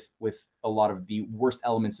overlap with a lot of the worst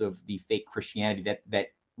elements of the fake Christianity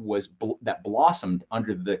that blossomed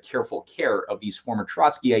under the careful care of these former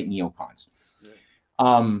Trotskyite neocons.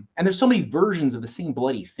 And there's so many versions of the same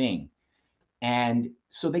bloody thing. And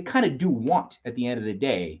so they kind of do want, at the end of the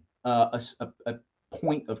day, a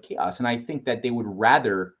point of chaos. And I think that they would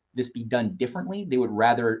rather this be done differently. They would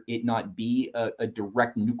rather it not be a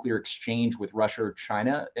direct nuclear exchange with Russia or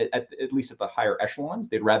China, at least at the higher echelons.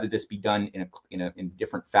 They'd rather this be done in a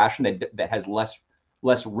different fashion that has less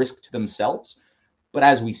risk to themselves. But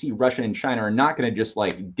as we see, Russia and China are not going to just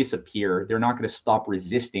like disappear. They're not going to stop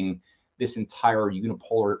resisting this entire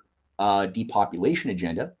unipolar depopulation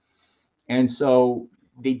agenda. And so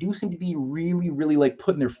they do seem to be really, really like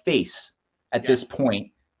putting their face at this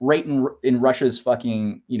point, right in Russia's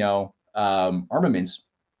fucking, armaments.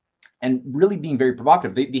 and really being very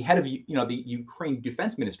provocative. The head of the Ukraine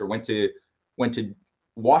defense minister went to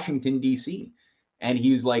Washington D.C. and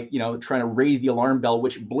he was like trying to raise the alarm bell,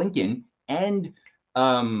 which Blinken and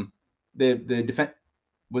the defense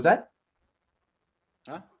was that.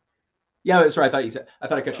 Huh? Yeah, sorry. I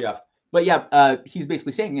thought I cut you off. But yeah, he's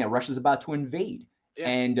basically saying, Russia's about to invade,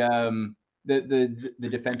 and the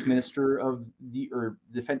defense minister of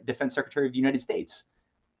defense secretary of the United States,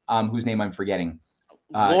 whose name I'm forgetting,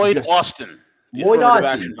 Lloyd Austin,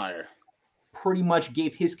 pretty much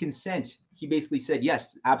gave his consent. He basically said,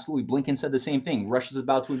 yes, absolutely. Blinken said the same thing. Russia's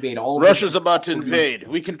about to invade. Russia's about to invade.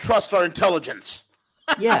 We can trust our intelligence.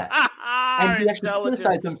 Yeah. And he actually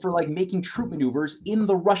criticized them for making troop maneuvers in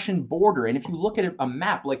the Russian border. And if you look at a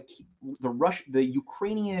map, the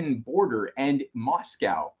Ukrainian border and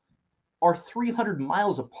Moscow are 300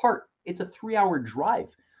 miles apart. It's a 3-hour drive.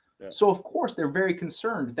 Yeah. So of course they're very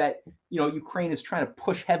concerned that Ukraine is trying to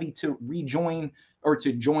push heavy to rejoin or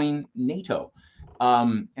to join NATO.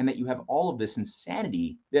 And that you have all of this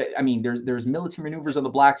insanity. I mean, there's military maneuvers on the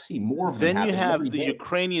Black Sea. More of them. Then you have the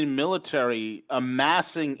Ukrainian military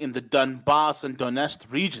amassing in the Donbass and Donetsk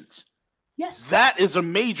regions. Yes, that is a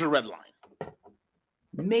major red line.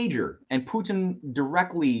 Major, and Putin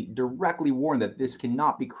directly warned that this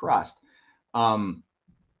cannot be crossed.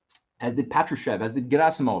 As did Patrushev, as did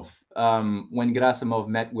Gerasimov, when Gerasimov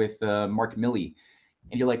met with Mark Milley,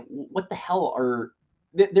 and you're like, what the hell are?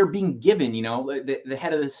 They're being given, the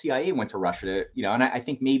head of the CIA went to Russia, and I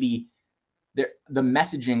think maybe the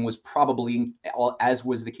messaging was probably, as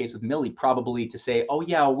was the case with Milley, probably to say, oh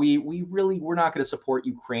yeah, we're not going to support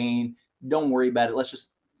Ukraine. Don't worry about it. Let's just,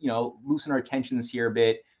 loosen our tensions here a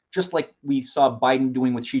bit. Just like we saw Biden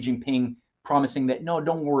doing with Xi Jinping, promising that, no,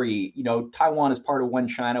 don't worry. Taiwan is part of one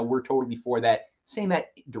China. We're totally for that. Saying that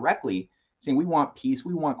directly, saying we want peace,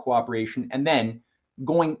 we want cooperation, and then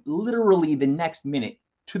going literally the next minute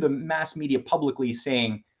to the mass media publicly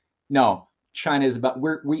saying, no, China is about,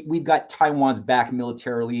 we've got Taiwan's back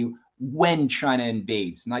militarily when China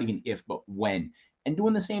invades, not even if, but when, and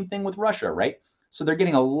doing the same thing with Russia, right? So they're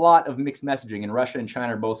getting a lot of mixed messaging, and Russia and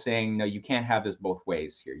China are both saying, no, you can't have this both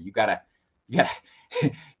ways here. You gotta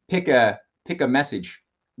pick a message,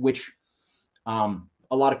 which a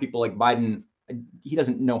lot of people like Biden, he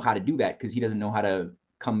doesn't know how to do that because he doesn't know how to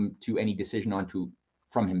come to any decision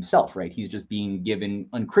from himself, right? He's just being given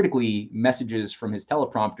uncritically messages from his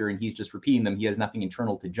teleprompter and he's just repeating them. He has nothing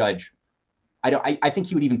internal to judge. I think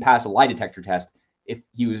he would even pass a lie detector test if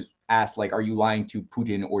he was asked, are you lying to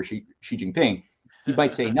Putin or Xi Jinping? He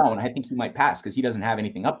might say no, and I think he might pass because he doesn't have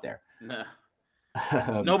anything up there.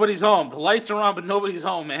 No. Nobody's home. The lights are on, but nobody's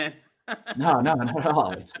home, man. No, not at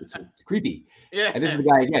all. It's creepy. Yeah. And this is the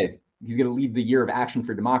guy again. He's going to lead the year of action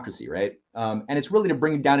for democracy, right? And it's really to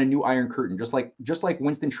bring down a new Iron Curtain, just like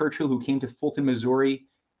Winston Churchill, who came to Fulton, Missouri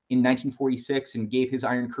in 1946 and gave his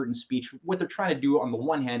Iron Curtain speech. What they're trying to do on the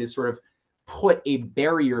one hand is sort of put a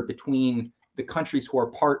barrier between the countries who are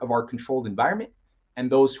part of our controlled environment and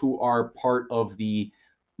those who are part of the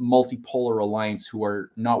multipolar alliance who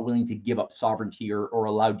are not willing to give up sovereignty or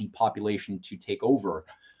allow depopulation to take over.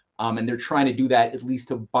 And they're trying to do that at least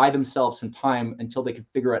to buy themselves some time until they can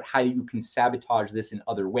figure out how you can sabotage this in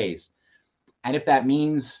other ways. And if that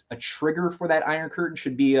means a trigger for that Iron Curtain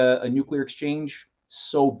should be a nuclear exchange,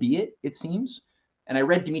 so be it, it seems. And I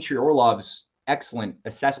read Dmitry Orlov's excellent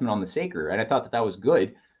assessment on the Saker, and I thought that was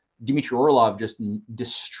good. Dmitry Orlov just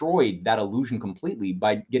destroyed that illusion completely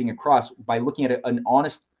by looking at an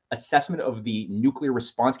honest assessment of the nuclear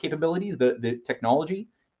response capabilities, the technology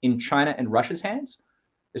in China and Russia's hands,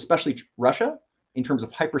 especially Russia, in terms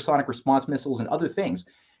of hypersonic response missiles and other things,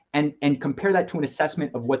 and compare that to an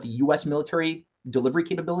assessment of what the U.S. military delivery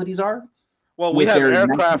capabilities are. Well, we have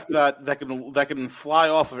aircraft that can fly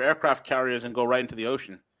off of aircraft carriers and go right into the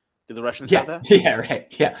ocean. Do the Russians have that? Yeah, right.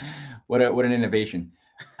 Yeah, what an innovation.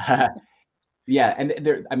 Yeah, and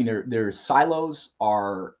their silos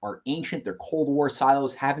are ancient. Their Cold War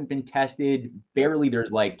silos haven't been tested. Barely.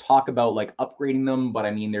 There's talk about upgrading them, but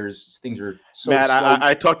there's things are so. Matt,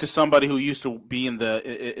 I talked to somebody who used to be in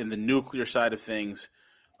the nuclear side of things,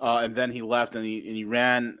 and then he left and he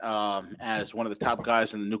ran as one of the top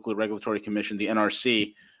guys in the Nuclear Regulatory Commission, the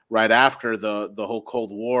NRC, right after the whole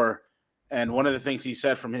Cold War. And one of the things he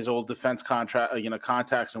said from his old defense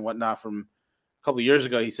contacts and whatnot from a couple of years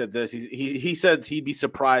ago, he said this. He said he'd be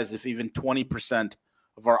surprised if even 20%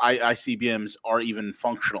 of our ICBMs are even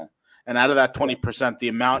functional. And out of that 20%, the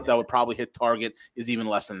amount that would probably hit target is even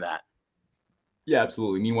less than that. Yeah,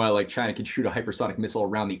 absolutely. Meanwhile, China could shoot a hypersonic missile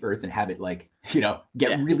around the Earth and have it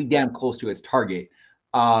get really damn close to its target.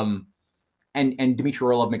 And Dmitry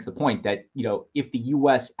Orlov makes the point that, if the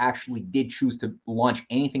U.S. actually did choose to launch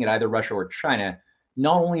anything at either Russia or China,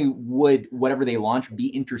 not only would whatever they launch be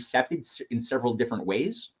intercepted in several different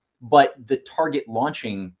ways, but the target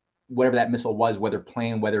launching whatever that missile was, whether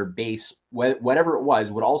plane, whether base, whatever it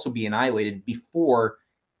was, would also be annihilated before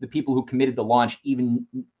the people who committed the launch even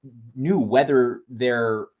knew whether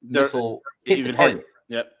their missile hit the target.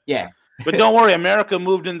 Yep. Yeah. But don't worry, America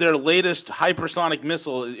moved in their latest hypersonic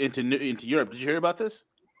missile into Europe. Did you hear about this?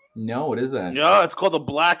 No, what is that? Yeah, it's called the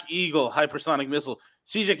Black Eagle hypersonic missile.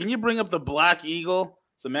 CJ, can you bring up the Black Eagle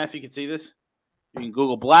so Matthew can see this? You can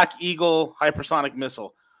Google Black Eagle hypersonic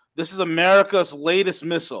missile. This is America's latest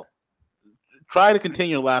missile. Try to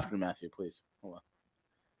continue your laughter, Matthew, please. Hold on.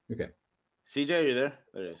 Okay. CJ, are you there?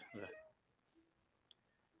 There it is. Okay.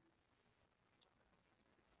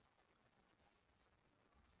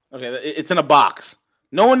 Okay, it's in a box.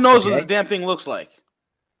 No one knows what this damn thing looks like.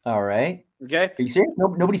 All right. Okay. Are you serious?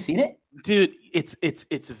 Nobody's seen it? Dude, it's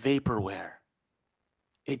vaporware.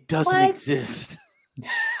 It doesn't exist.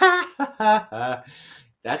 That's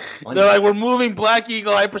funny. They're like, we're moving Black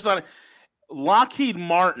Eagle hypersonic. Lockheed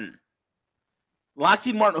Martin,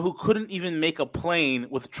 who couldn't even make a plane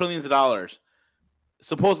with trillions of dollars,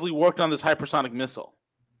 supposedly worked on this hypersonic missile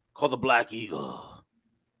called the Black Eagle.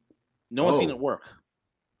 No one's seen it work.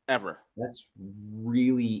 Ever. That's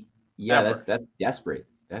really, that's desperate.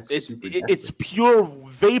 It's pure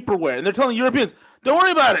vaporware, and they're telling Europeans, "Don't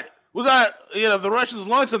worry about it. We got, if the Russians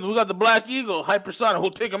launch something, we got the Black Eagle hypersonic.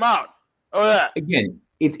 We'll take them out." Oh yeah. Again,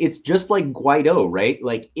 it's just like Guaido, right?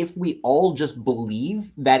 Like if we all just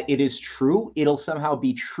believe that it is true, it'll somehow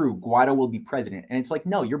be true. Guaido will be president, and it's like,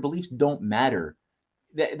 no, your beliefs don't matter.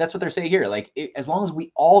 That's what they're saying here. Like as long as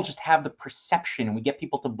we all just have the perception and we get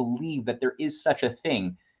people to believe that there is such a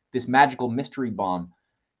thing, this magical mystery bomb,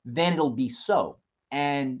 then it'll be so.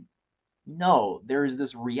 And no, there is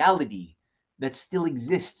this reality that still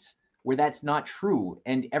exists where that's not true.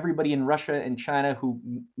 And everybody in Russia and China who,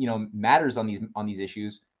 matters on these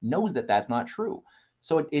issues knows that that's not true.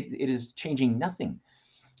 So it is changing nothing.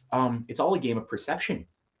 It's all a game of perception.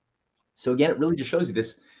 So again, it really just shows you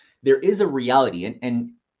this. There is a reality.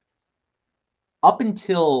 And up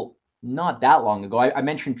until not that long ago, I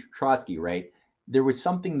mentioned Trotsky, right? There was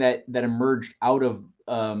something that emerged out of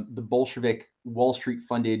the Bolshevik, Wall Street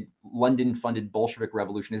funded, London funded Bolshevik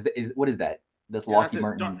revolution. What is that? That's Lockheed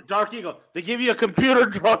Martin. Dark Eagle. They give you a computer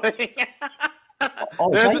drawing.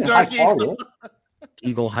 There's the Dark Eagle.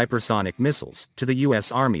 Eagle hypersonic missiles to the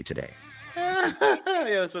U.S. Army today.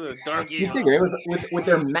 Yeah, that's what it is. Dark Eagle. You think, with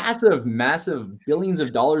their massive billions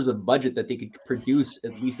of dollars of budget that they could produce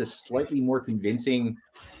at least a slightly more convincing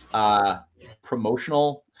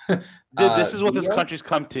promotional. Dude, this is what this country's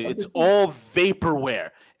come to. It's all vaporware.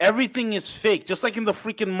 Everything is fake, just like in the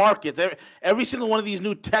freaking markets. Every single one of these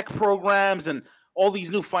new tech programs and all these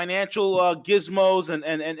new financial gizmos and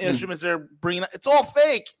instruments they're bringing out, it's all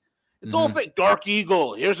fake. It's all fake. Dark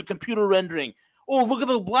Eagle. Here's a computer rendering. Oh, look at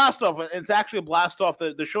the blast off. It's actually a blast off.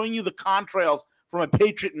 They're showing you the contrails from a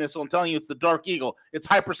Patriot missile and telling you it's the Dark Eagle. It's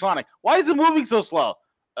hypersonic. Why is it moving so slow?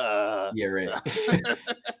 Yeah, right.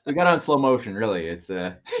 We got on slow motion. Really, it's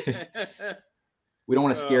we don't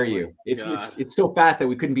want to scare you. It's so fast that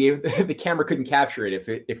we couldn't be the camera couldn't capture it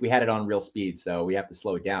if we had it on real speed. So we have to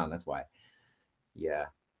slow it down. That's why. Yeah,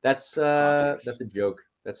 that's a joke.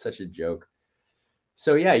 That's such a joke.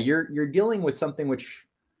 So yeah, you're dealing with something which,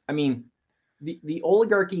 I mean, the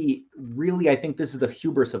oligarchy really, I think this is the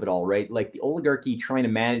hubris of it all, right? Like the oligarchy trying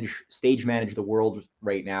to stage manage the world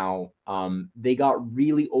right now. They got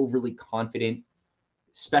really overly confident,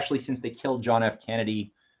 especially since they killed John F.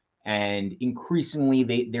 Kennedy, and increasingly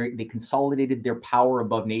they consolidated their power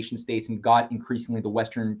above nation states and got increasingly the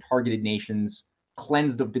Western targeted nations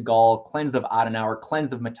cleansed of de Gaulle, cleansed of Adenauer,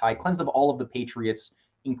 cleansed of Mattei, cleansed of all of the patriots.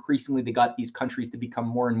 Increasingly, they got these countries to become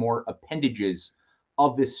more and more appendages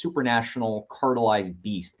of this supranational cartelized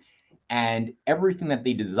beast, and everything that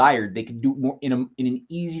they desired, they could do more in an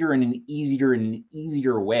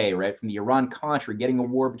easier way, right? From the Iran-Contra, getting a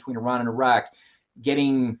war between Iran and Iraq,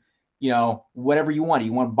 getting, whatever you want.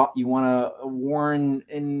 You want a war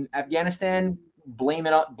in Afghanistan?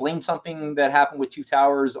 Blame something that happened with Two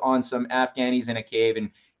Towers on some Afghanis in a cave, and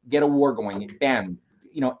get a war going. And bam,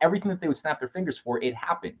 everything that they would snap their fingers for, it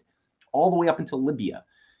happened, all the way up until Libya.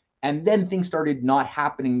 And then things started not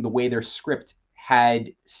happening the way their script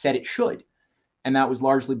had said it should. And that was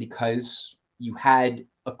largely because you had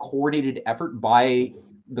a coordinated effort by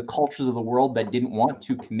the cultures of the world that didn't want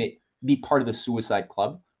to be part of the suicide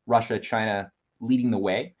club, Russia, China leading the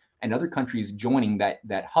way, and other countries joining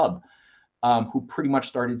that hub. who pretty much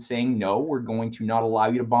started saying, no, we're going to not allow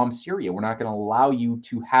you to bomb Syria. We're not going to allow you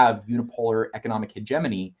to have unipolar economic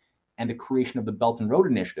hegemony. And the creation of the Belt and Road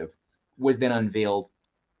Initiative was then unveiled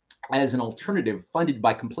as an alternative funded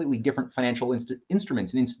by completely different financial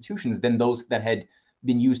instruments and institutions than those that had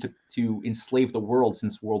been used to enslave the world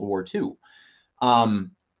since World War II.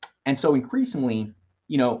 And so increasingly,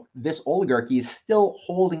 this oligarchy is still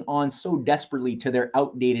holding on so desperately to their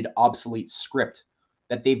outdated, obsolete script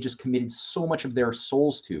that they've just committed so much of their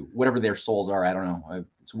souls to, whatever their souls are. I don't know.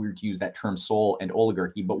 It's weird to use that term soul and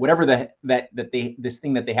oligarchy, but whatever this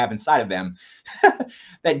thing that they have inside of them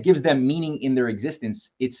that gives them meaning in their existence,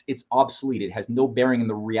 it's obsolete. It has no bearing in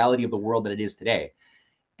the reality of the world that it is today.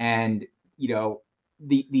 And,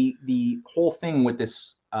 the whole thing with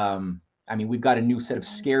this, we've got a new set of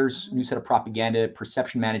scares, new set of propaganda,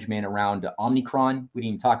 perception management around Omicron. We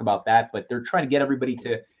didn't even talk about that, but they're trying to get everybody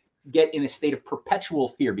to get in a state of perpetual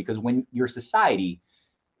fear, because when your society,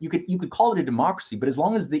 you could call it a democracy, but as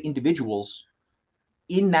long as the individuals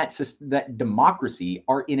in that democracy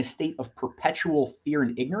are in a state of perpetual fear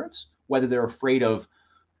and ignorance, whether they're afraid of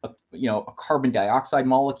a carbon dioxide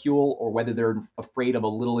molecule, or whether they're afraid of a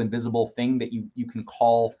little invisible thing that you can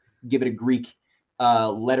give it a Greek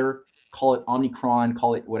letter, call it Omicron,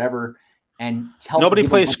 call it whatever, and tell nobody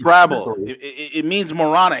plays Scrabble. It means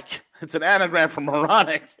moronic. It's an anagram for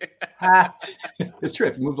moronic. It's true.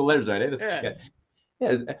 If you move the letters right,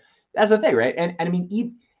 yeah, that's the thing, right? And I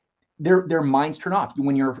mean, their minds turn off.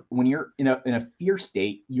 When you're in a fear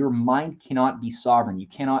state, your mind cannot be sovereign. You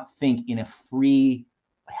cannot think in a free,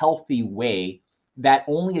 healthy way that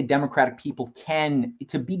only a democratic people can.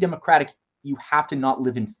 To be democratic, you have to not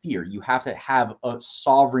live in fear. You have to have a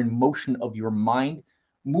sovereign motion of your mind,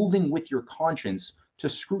 moving with your conscience to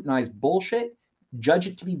scrutinize bullshit, judge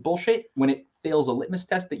it to be bullshit when it fails a litmus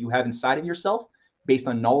test that you have inside of yourself based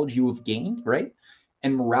on knowledge you have gained, right?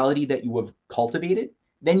 And morality that you have cultivated.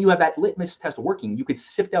 Then you have that litmus test working. You could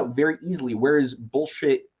sift out very easily where is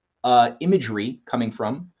bullshit imagery coming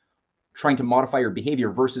from, trying to modify your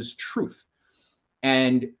behavior versus truth.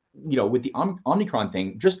 And with the Omicron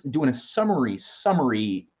thing, just doing a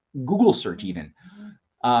summary Google search even.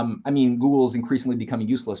 Google is increasingly becoming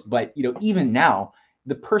useless, but even now,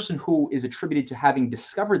 the person who is attributed to having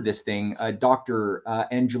discovered this thing, Dr.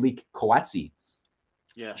 Angelique Coetzee,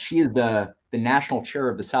 she is the national chair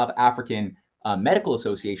of the South African Medical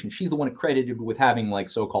Association. She's the one accredited with having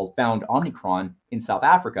so-called found Omicron in South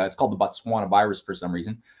Africa. It's called the Botswana virus for some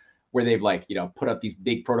reason, where they've put up these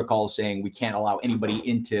big protocols saying we can't allow anybody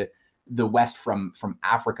into the West from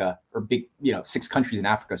Africa, or big 6 countries in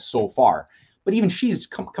Africa so far. But even she's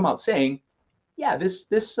come out saying, yeah, this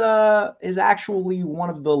is actually one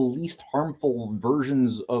of the least harmful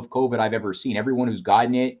versions of COVID I've ever seen. Everyone who's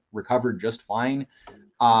gotten it recovered just fine.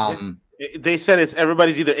 They said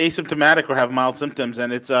everybody's either asymptomatic or have mild symptoms,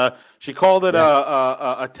 and it's she called it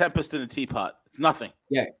a tempest in a teapot. It's nothing.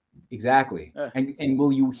 Yeah, exactly. Yeah. And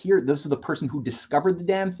will you hear? This is the person who discovered the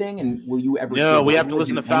damn thing, and will you ever? No, we have to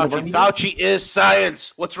listen to Fauci. Fauci is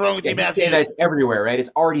science. What's wrong with you, Matthew? It's everywhere, right?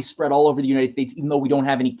 It's already spread all over the United States, even though we don't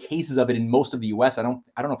have any cases of it in most of the U.S. I don't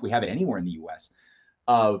know if we have it anywhere in the U.S.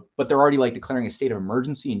 But they're already declaring a state of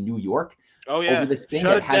emergency in New York. Oh yeah, over this thing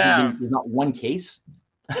that hasn't been. There's not one case.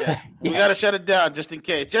 Yeah. We got to shut it down just in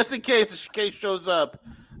case. Just in case the case shows up.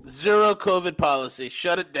 Zero COVID policy.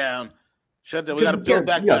 Shut it down. Shut it down. We got to build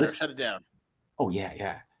back better. Shut it down. Oh,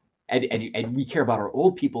 yeah. And we care about our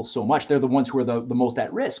old people so much. They're the ones who are the most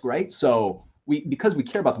at risk, right? So because we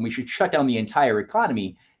care about them, we should shut down the entire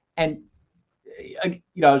economy. And, I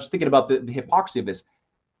was thinking about the hypocrisy of this.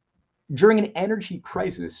 During an energy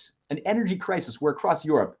crisis where across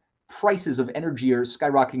Europe, prices of energy are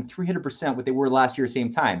skyrocketing 300% what they were last year, same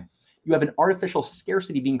time. You have an artificial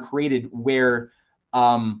scarcity being created where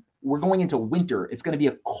we're going into winter. It's going to be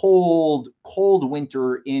a cold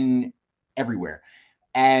winter in everywhere.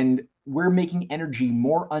 And we're making energy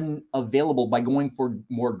more unavailable by going for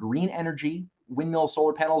more green energy, windmill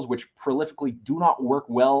solar panels, which prolifically do not work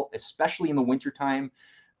well, especially in the wintertime.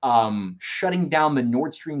 Shutting down the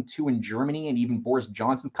Nord Stream 2 in Germany, and even Boris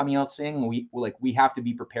Johnson's coming out saying we have to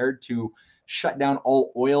be prepared to shut down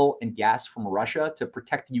all oil and gas from Russia to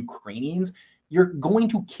protect the Ukrainians. You're going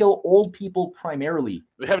to kill old people primarily.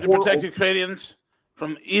 We have to protect Ukrainians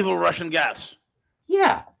from evil Russian gas.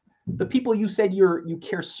 Yeah. The people you said you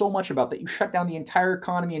care so much about, that you shut down the entire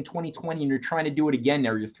economy in 2020, and you're trying to do it again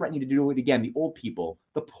now. You're threatening to do it again. The old people,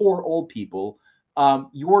 the poor old people,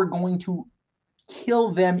 you're going to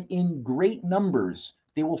kill them in great numbers.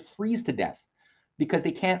 They will freeze to death because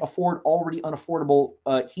they can't afford already unaffordable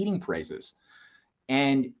heating prices.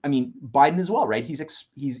 And I mean, Biden as well, right?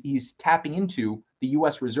 He's tapping into the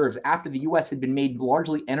U.S. reserves after the U.S. had been made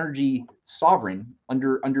largely energy sovereign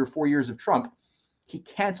under 4 years of Trump. He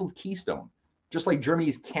canceled Keystone, just like Germany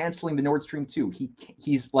is canceling the Nord Stream 2.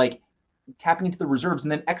 He's like tapping into the reserves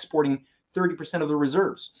and then exporting 30% of the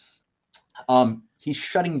reserves. He's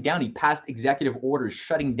shutting down. He passed executive orders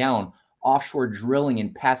shutting down offshore drilling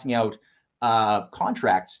and passing out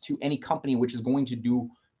contracts to any company which is going to do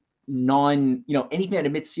anything that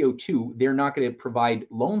emits CO2, they're not going to provide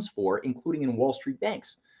loans for, including in Wall Street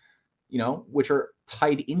banks, which are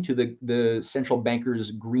tied into the central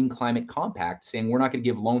bankers' green climate compact, saying we're not going to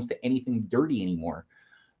give loans to anything dirty anymore.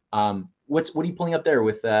 What are you pulling up there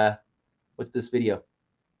with what's this video?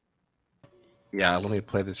 Yeah, let me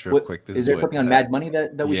play this real quick. Is there something on Mad Money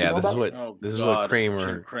that we should know about? This is what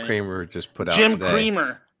Kramer just put out Jim today.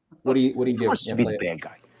 Kramer. What do you do? He wants to be the bad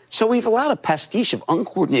guy. So we've allowed a pastiche of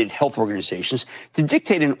uncoordinated health organizations to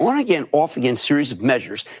dictate an on-again, off-again series of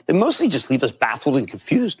measures that mostly just leave us baffled and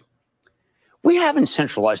confused. We haven't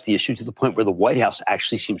centralized the issue to the point where the White House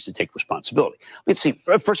actually seems to take responsibility. Let's see.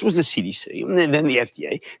 First was the CDC, and then the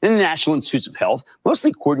FDA, then the National Institutes of Health,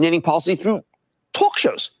 mostly coordinating policy through talk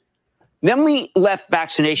shows. Then we left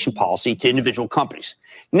vaccination policy to individual companies.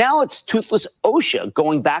 Now it's toothless OSHA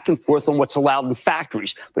going back and forth on what's allowed in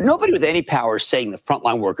factories, but nobody with any power is saying the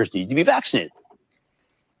frontline workers need to be vaccinated.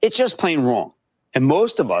 It's just plain wrong, and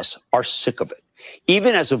most of us are sick of it.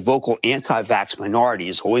 Even as a vocal anti-vax minority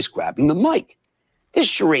is always grabbing the mic. This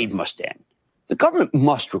charade must end. The government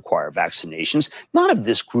must require vaccinations, not of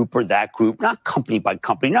this group or that group, not company by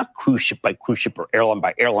company, not cruise ship by cruise ship or airline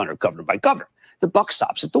by airline or governor by governor. The buck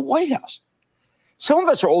stops at the White House. Some of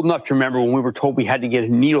us are old enough to remember when we were told we had to get a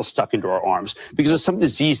needle stuck into our arms because of some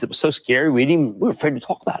disease that was so scary we were afraid to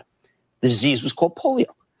talk about it. The disease was called polio.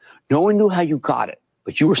 No one knew how you got it,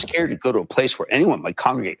 but you were scared to go to a place where anyone might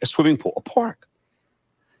congregate, a swimming pool, a park.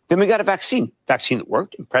 Then we got a vaccine that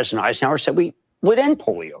worked, and President Eisenhower said we would end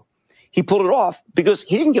polio. He pulled it off because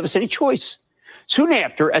he didn't give us any choice. Soon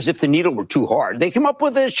after, as if the needle were too hard, they came up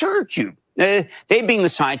with a sugar cube. They being the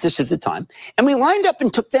scientists at the time. And we lined up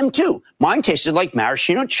and took them, too. Mine tasted like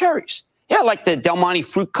maraschino cherries. Yeah, like the Del Monte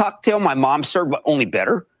fruit cocktail my mom served, but only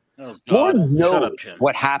better. Oh, Lord knows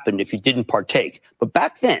what happened if you didn't partake. But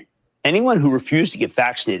back then, anyone who refused to get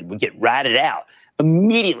vaccinated would get ratted out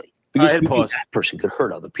immediately because that person could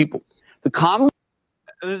hurt other people.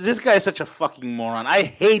 This guy is such a fucking moron. I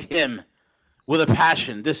hate him with a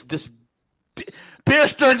passion. Bear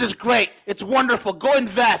Stearns is great. It's wonderful. Go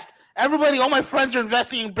invest. Everybody, all my friends are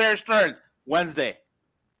investing in Bear Stearns. Wednesday.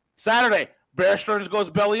 Saturday, Bear Stearns goes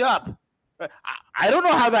belly up. I don't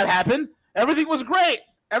know how that happened. Everything was great.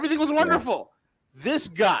 Everything was wonderful. Yeah. This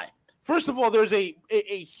guy, first of all, there's a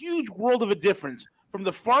huge world of a difference from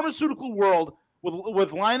the pharmaceutical world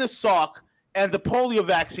with Linus Salk and the polio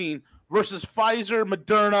vaccine versus Pfizer,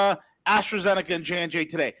 Moderna, AstraZeneca, and J&J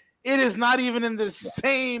today. It is not even in the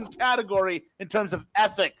same category in terms of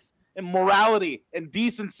ethics and morality and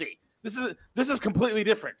decency. This is completely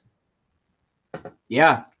different.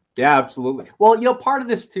 Yeah, absolutely. Well, part of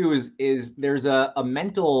this too is there's a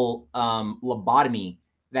mental lobotomy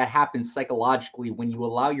that happens psychologically when you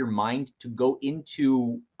allow your mind to go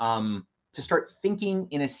into to start thinking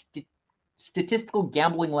in a statistical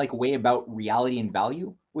gambling-like way about reality and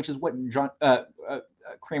value, which is what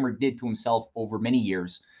Kramer did to himself over many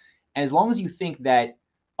years. And as long as you think that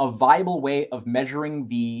a viable way of measuring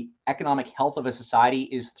the economic health of a society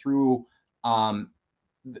is through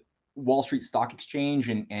Wall Street Stock Exchange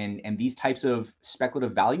and these types of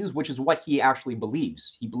speculative values, which is what he actually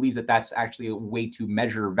believes. He believes that that's actually a way to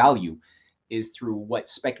measure value is through what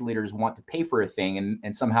speculators want to pay for a thing.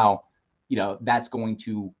 And somehow, that's going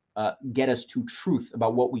to get us to truth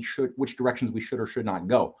about which directions we should or should not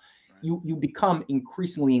go. You become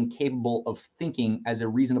increasingly incapable of thinking as a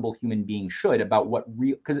reasonable human being should about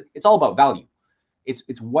because it's all about value.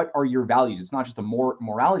 It's what are your values? It's not just a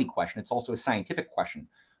morality question. It's also a scientific question.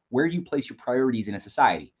 Where do you place your priorities in a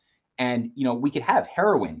society? And, we could have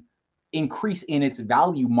heroin increase in its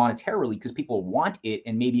value monetarily because people want it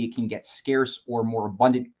and maybe it can get scarce or more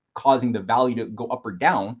abundant, causing the value to go up or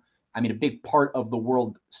down. I mean, a big part of the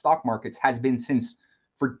world stock markets has been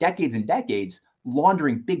for decades and decades,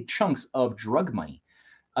 laundering big chunks of drug money.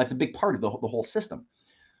 It's a big part of the whole system.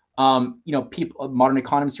 Modern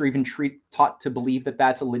economists are even taught to believe that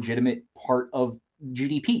that's a legitimate part of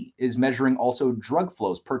GDP, is measuring also drug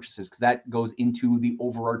flows, purchases, because that goes into the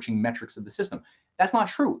overarching metrics of the system. That's not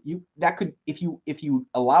true. If you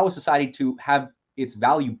allow a society to have its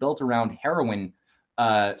value built around heroin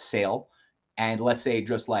sale, and let's say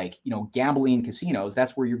just like gambling in casinos,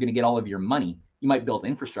 that's where you're going to get all of your money. You might build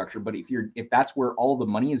infrastructure, but if that's where all the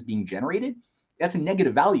money is being generated, that's a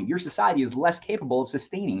negative value. Your society is less capable of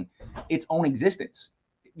sustaining its own existence.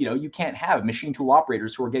 You can't have machine tool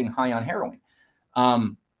operators who are getting high on heroin,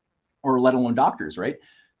 or let alone doctors, right?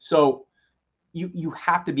 So you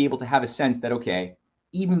have to be able to have a sense that, okay,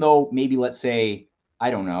 even though maybe, let's say, I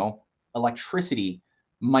don't know, electricity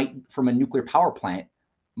might, from a nuclear power plant,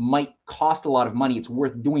 might cost a lot of money, it's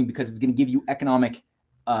worth doing because it's going to give you economic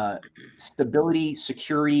stability,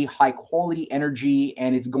 security, high quality energy,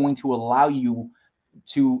 and it's going to allow you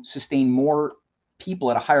to sustain more people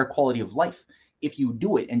at a higher quality of life. If you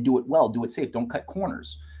do it and do it well, do it safe, don't cut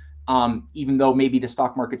corners. Even though maybe the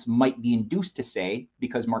stock markets might be induced to say,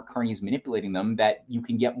 because Mark Carney is manipulating them, that you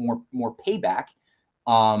can get more payback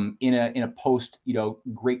in a post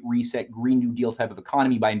Great Reset, Green New Deal type of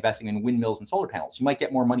economy by investing in windmills and solar panels. You might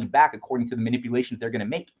get more money back according to the manipulations they're going to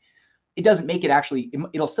make. It doesn't make it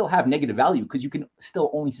it'll still have negative value because you can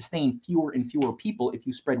still only sustain fewer and fewer people if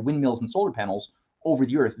you spread windmills and solar panels over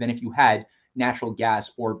the earth than if you had natural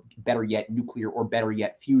gas, or better yet nuclear, or better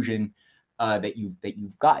yet fusion that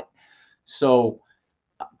you've got. So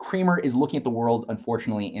Kramer is looking at the world,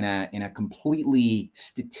 unfortunately, in a completely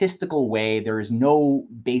statistical way. There is no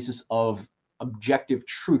basis of objective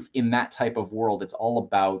truth in that type of world. It's all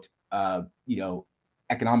about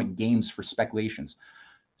economic games for speculations.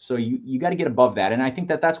 So you got to get above that. And I think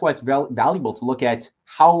that's why it's valuable to look at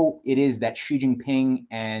how it is that Xi Jinping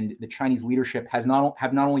and the Chinese leadership have not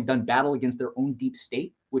only done battle against their own deep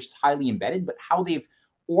state, which is highly embedded, but how they've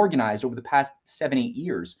organized over the past 7-8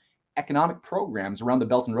 years economic programs around the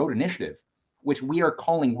Belt and Road Initiative, which we are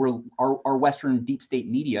calling, our Western deep state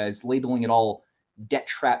media is labeling it all debt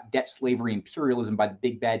trap, debt slavery, imperialism by the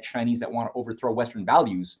big bad Chinese that want to overthrow Western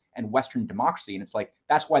values and Western democracy. And it's like,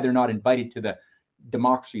 that's why they're not invited to the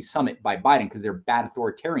democracy summit by Biden, because they're bad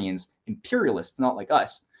authoritarians, imperialists, not like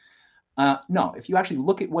us. No, if you actually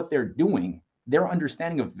look at what they're doing, their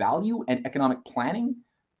understanding of value and economic planning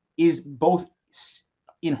is both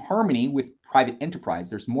in harmony with private enterprise.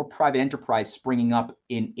 There's more private enterprise springing up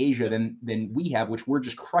in Asia than we have, which we're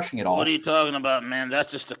just crushing it all. What are you talking about, man?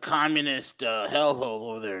 That's just a communist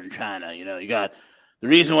hellhole over there in China. You got the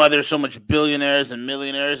reason why there's so much billionaires and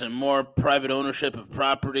millionaires and more private ownership of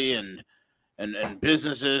property and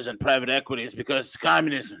businesses and private equity is because it's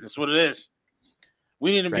communism. That's what it is.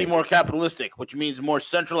 We need to be more capitalistic, which means more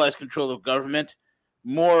centralized control of government,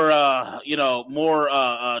 more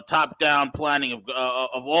top-down planning of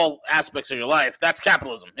all aspects of your life. That's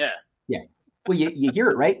capitalism. Yeah. Yeah. Well, you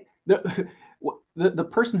hear it, right? The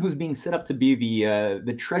person who's being set up to be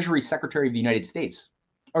the Treasury Secretary of the United States,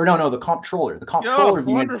 or no, the comptroller of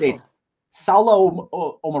the United States, Saula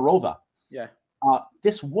Omarova. Yeah.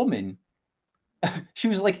 This woman, she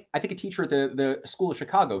was like, I think, a teacher at the School of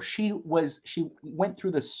Chicago. She went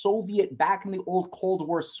through the Soviet, back in the old Cold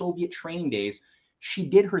War Soviet training days. She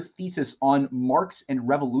did her thesis on Marx and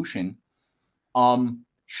revolution.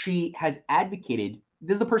 She has advocated,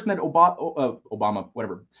 this is the person that Obama,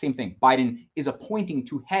 whatever, same thing, Biden is appointing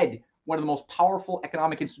to head one of the most powerful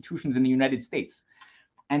economic institutions in the United States.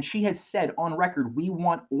 And she has said on record, we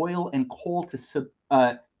want oil and coal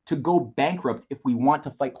to go bankrupt if we want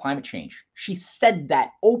to fight climate change. She said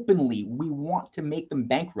that openly. We want to make them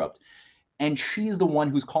bankrupt. And she's the one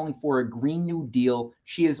who's calling for a Green New Deal.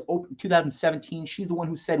 She is 2017. She's the one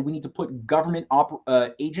who said we need to put government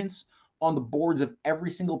agents on the boards of every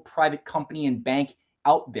single private company and bank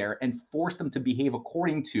out there and force them to behave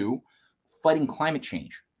according to fighting climate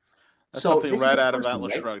change. That's something right out of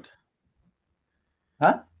Atlas Shrugged.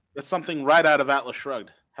 Huh? That's something right out of Atlas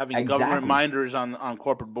Shrugged. Having government minders on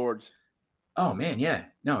corporate boards. Oh man, yeah,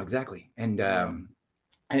 no, exactly. And the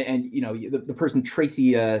person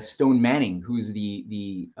Tracy Stone Manning, who's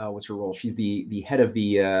the what's her role? She's the head of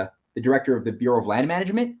the director of the Bureau of Land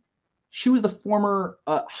Management. She was the former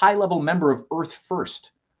high-level member of Earth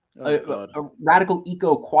First, a radical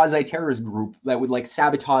eco quasi-terrorist group that would like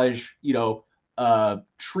sabotage,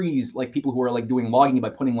 trees, like people who are like doing logging by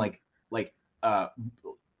putting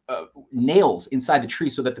nails inside the tree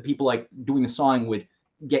so that the people like doing the sawing would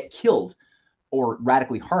get killed or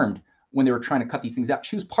radically harmed when they were trying to cut these things out.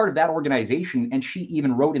 She was part of that organization, and she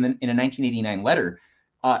even wrote in a 1989 letter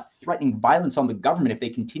threatening violence on the government if they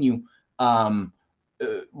continue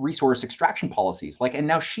resource extraction policies. And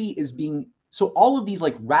now she is being, so all of these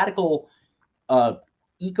like radical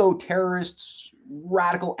eco-terrorists,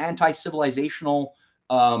 radical anti-civilizational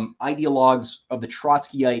ideologues of the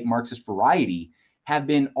Trotskyite Marxist variety have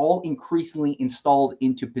been all increasingly installed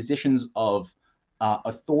into positions of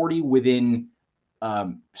authority within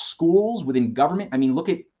schools, within government. I mean, look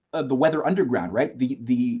at the Weather Underground, right?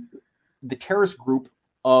 The the terrorist group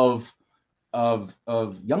of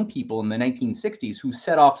young people in the 1960s who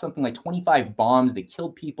set off something like 25 bombs. They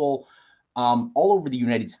killed people all over the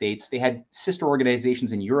United States. They had sister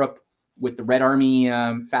organizations in Europe with the Red Army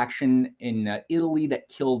faction in Italy that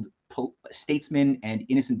killed statesmen and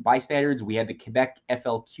innocent bystanders. We had the Quebec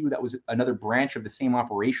FLQ that was another branch of the same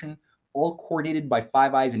operation, all coordinated by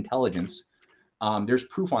Five Eyes intelligence. There's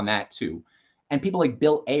proof on that too. And people like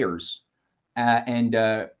Bill Ayers and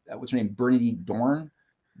what's her name, Bernadette Dorn,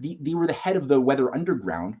 they were the head of the Weather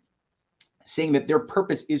Underground, saying that their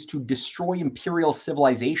purpose is to destroy imperial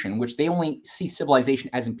civilization, which they only see civilization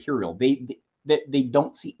as imperial. They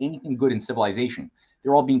don't see anything good in civilization.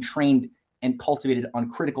 They're all being trained and cultivated on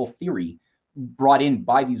critical theory, brought in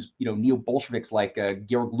by these neo-Bolsheviks like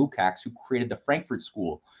Georg Lukács, who created the Frankfurt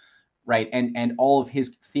School, right? And all of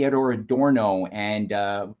his Theodor Adorno and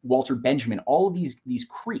Walter Benjamin, all of these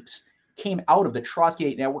creeps came out of the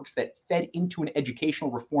Trotskyite networks that fed into an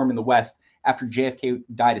educational reform in the West after JFK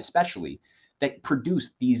died, especially, that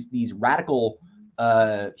produced these radical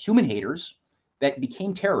human haters that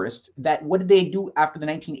became terrorists. That what did they do after the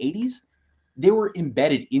 1980s? They were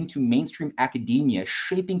embedded into mainstream academia,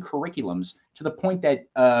 shaping curriculums to the point that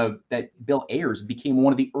that Bill Ayers became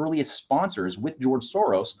one of the earliest sponsors with George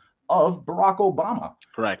Soros of Barack Obama.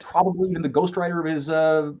 Correct. Probably even the ghostwriter of his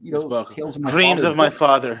Tales of My Dreams of My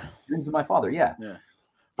Father. Dreams of My Father. Yeah. Yeah.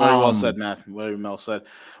 Very well said, Matthew. Very well said.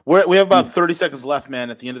 We have about 30 seconds left, man,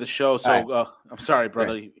 at the end of the show. So right. I'm sorry,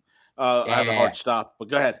 brother. I have a hard stop, but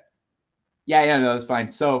go ahead. Yeah, no, that's fine.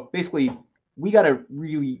 So basically, we got to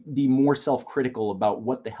really be more self-critical about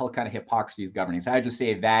what the hell kind of hypocrisy is governing. So I just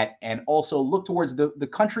say that, and also look towards the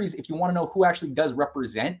countries, if you want to know who actually does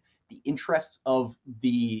represent the interests of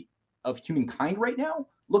humankind right now,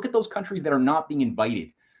 look at those countries that are not being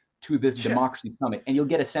invited to this democracy summit, and you'll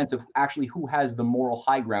get a sense of actually who has the moral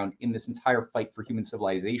high ground in this entire fight for human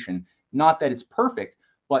civilization. Not that it's perfect,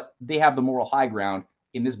 but they have the moral high ground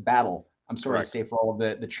in this battle. I'm sorry to say, for all of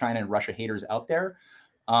the China and Russia haters out there.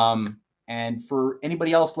 And for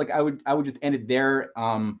anybody else, like I would just end it there.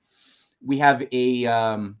 We have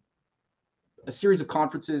a series of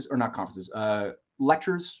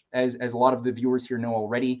lectures, as a lot of the viewers here know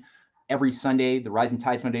already. Every Sunday, the Rising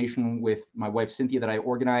Tide Foundation with my wife Cynthia that I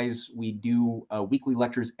organize, we do weekly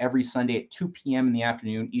lectures every Sunday at 2 p.m. in the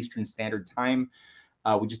afternoon Eastern Standard Time.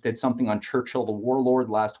 We just did something on Churchill the Warlord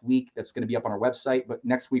last week that's going to be up on our website. But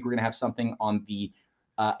next week, we're going to have something on the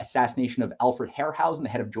assassination of Alfred Herrhausen, the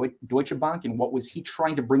head of Deutsche Bank, and what was he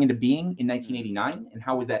trying to bring into being in 1989, and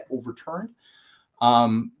how was that overturned?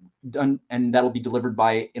 And that'll be delivered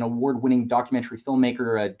by an award-winning documentary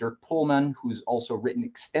filmmaker, Dirk Pullman, who's also written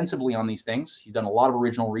extensively on these things. He's done a lot of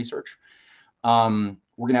original research. We're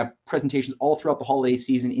going to have presentations all throughout the holiday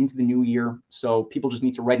season into the new year. So people just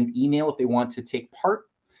need to write an email if they want to take part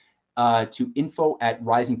to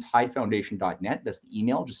info@risingtidefoundation.net. That's the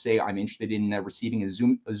email. Just say, I'm interested in receiving a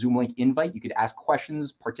Zoom link invite. You could ask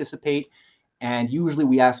questions, participate. And usually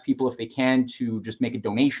we ask people if they can to just make a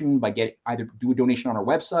donation by either do a donation on our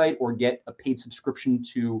website or get a paid subscription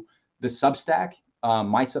to the Substack,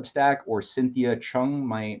 my Substack, or Cynthia Chung,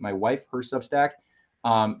 my wife, her Substack.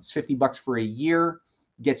 It's $50 for a year,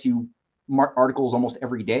 gets you articles almost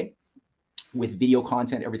every day with video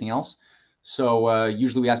content, everything else. So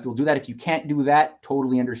usually we ask people to do that. If you can't do that,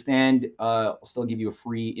 totally understand. I'll still give you a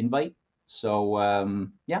free invite. So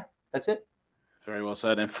yeah, that's it. Very well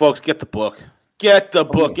said. And folks, get the book. Get the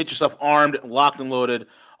book. Get yourself armed, locked, and loaded.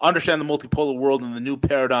 Understand the multipolar world and the new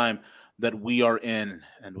paradigm that we are in.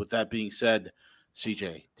 And with that being said,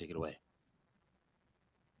 CJ, take it away.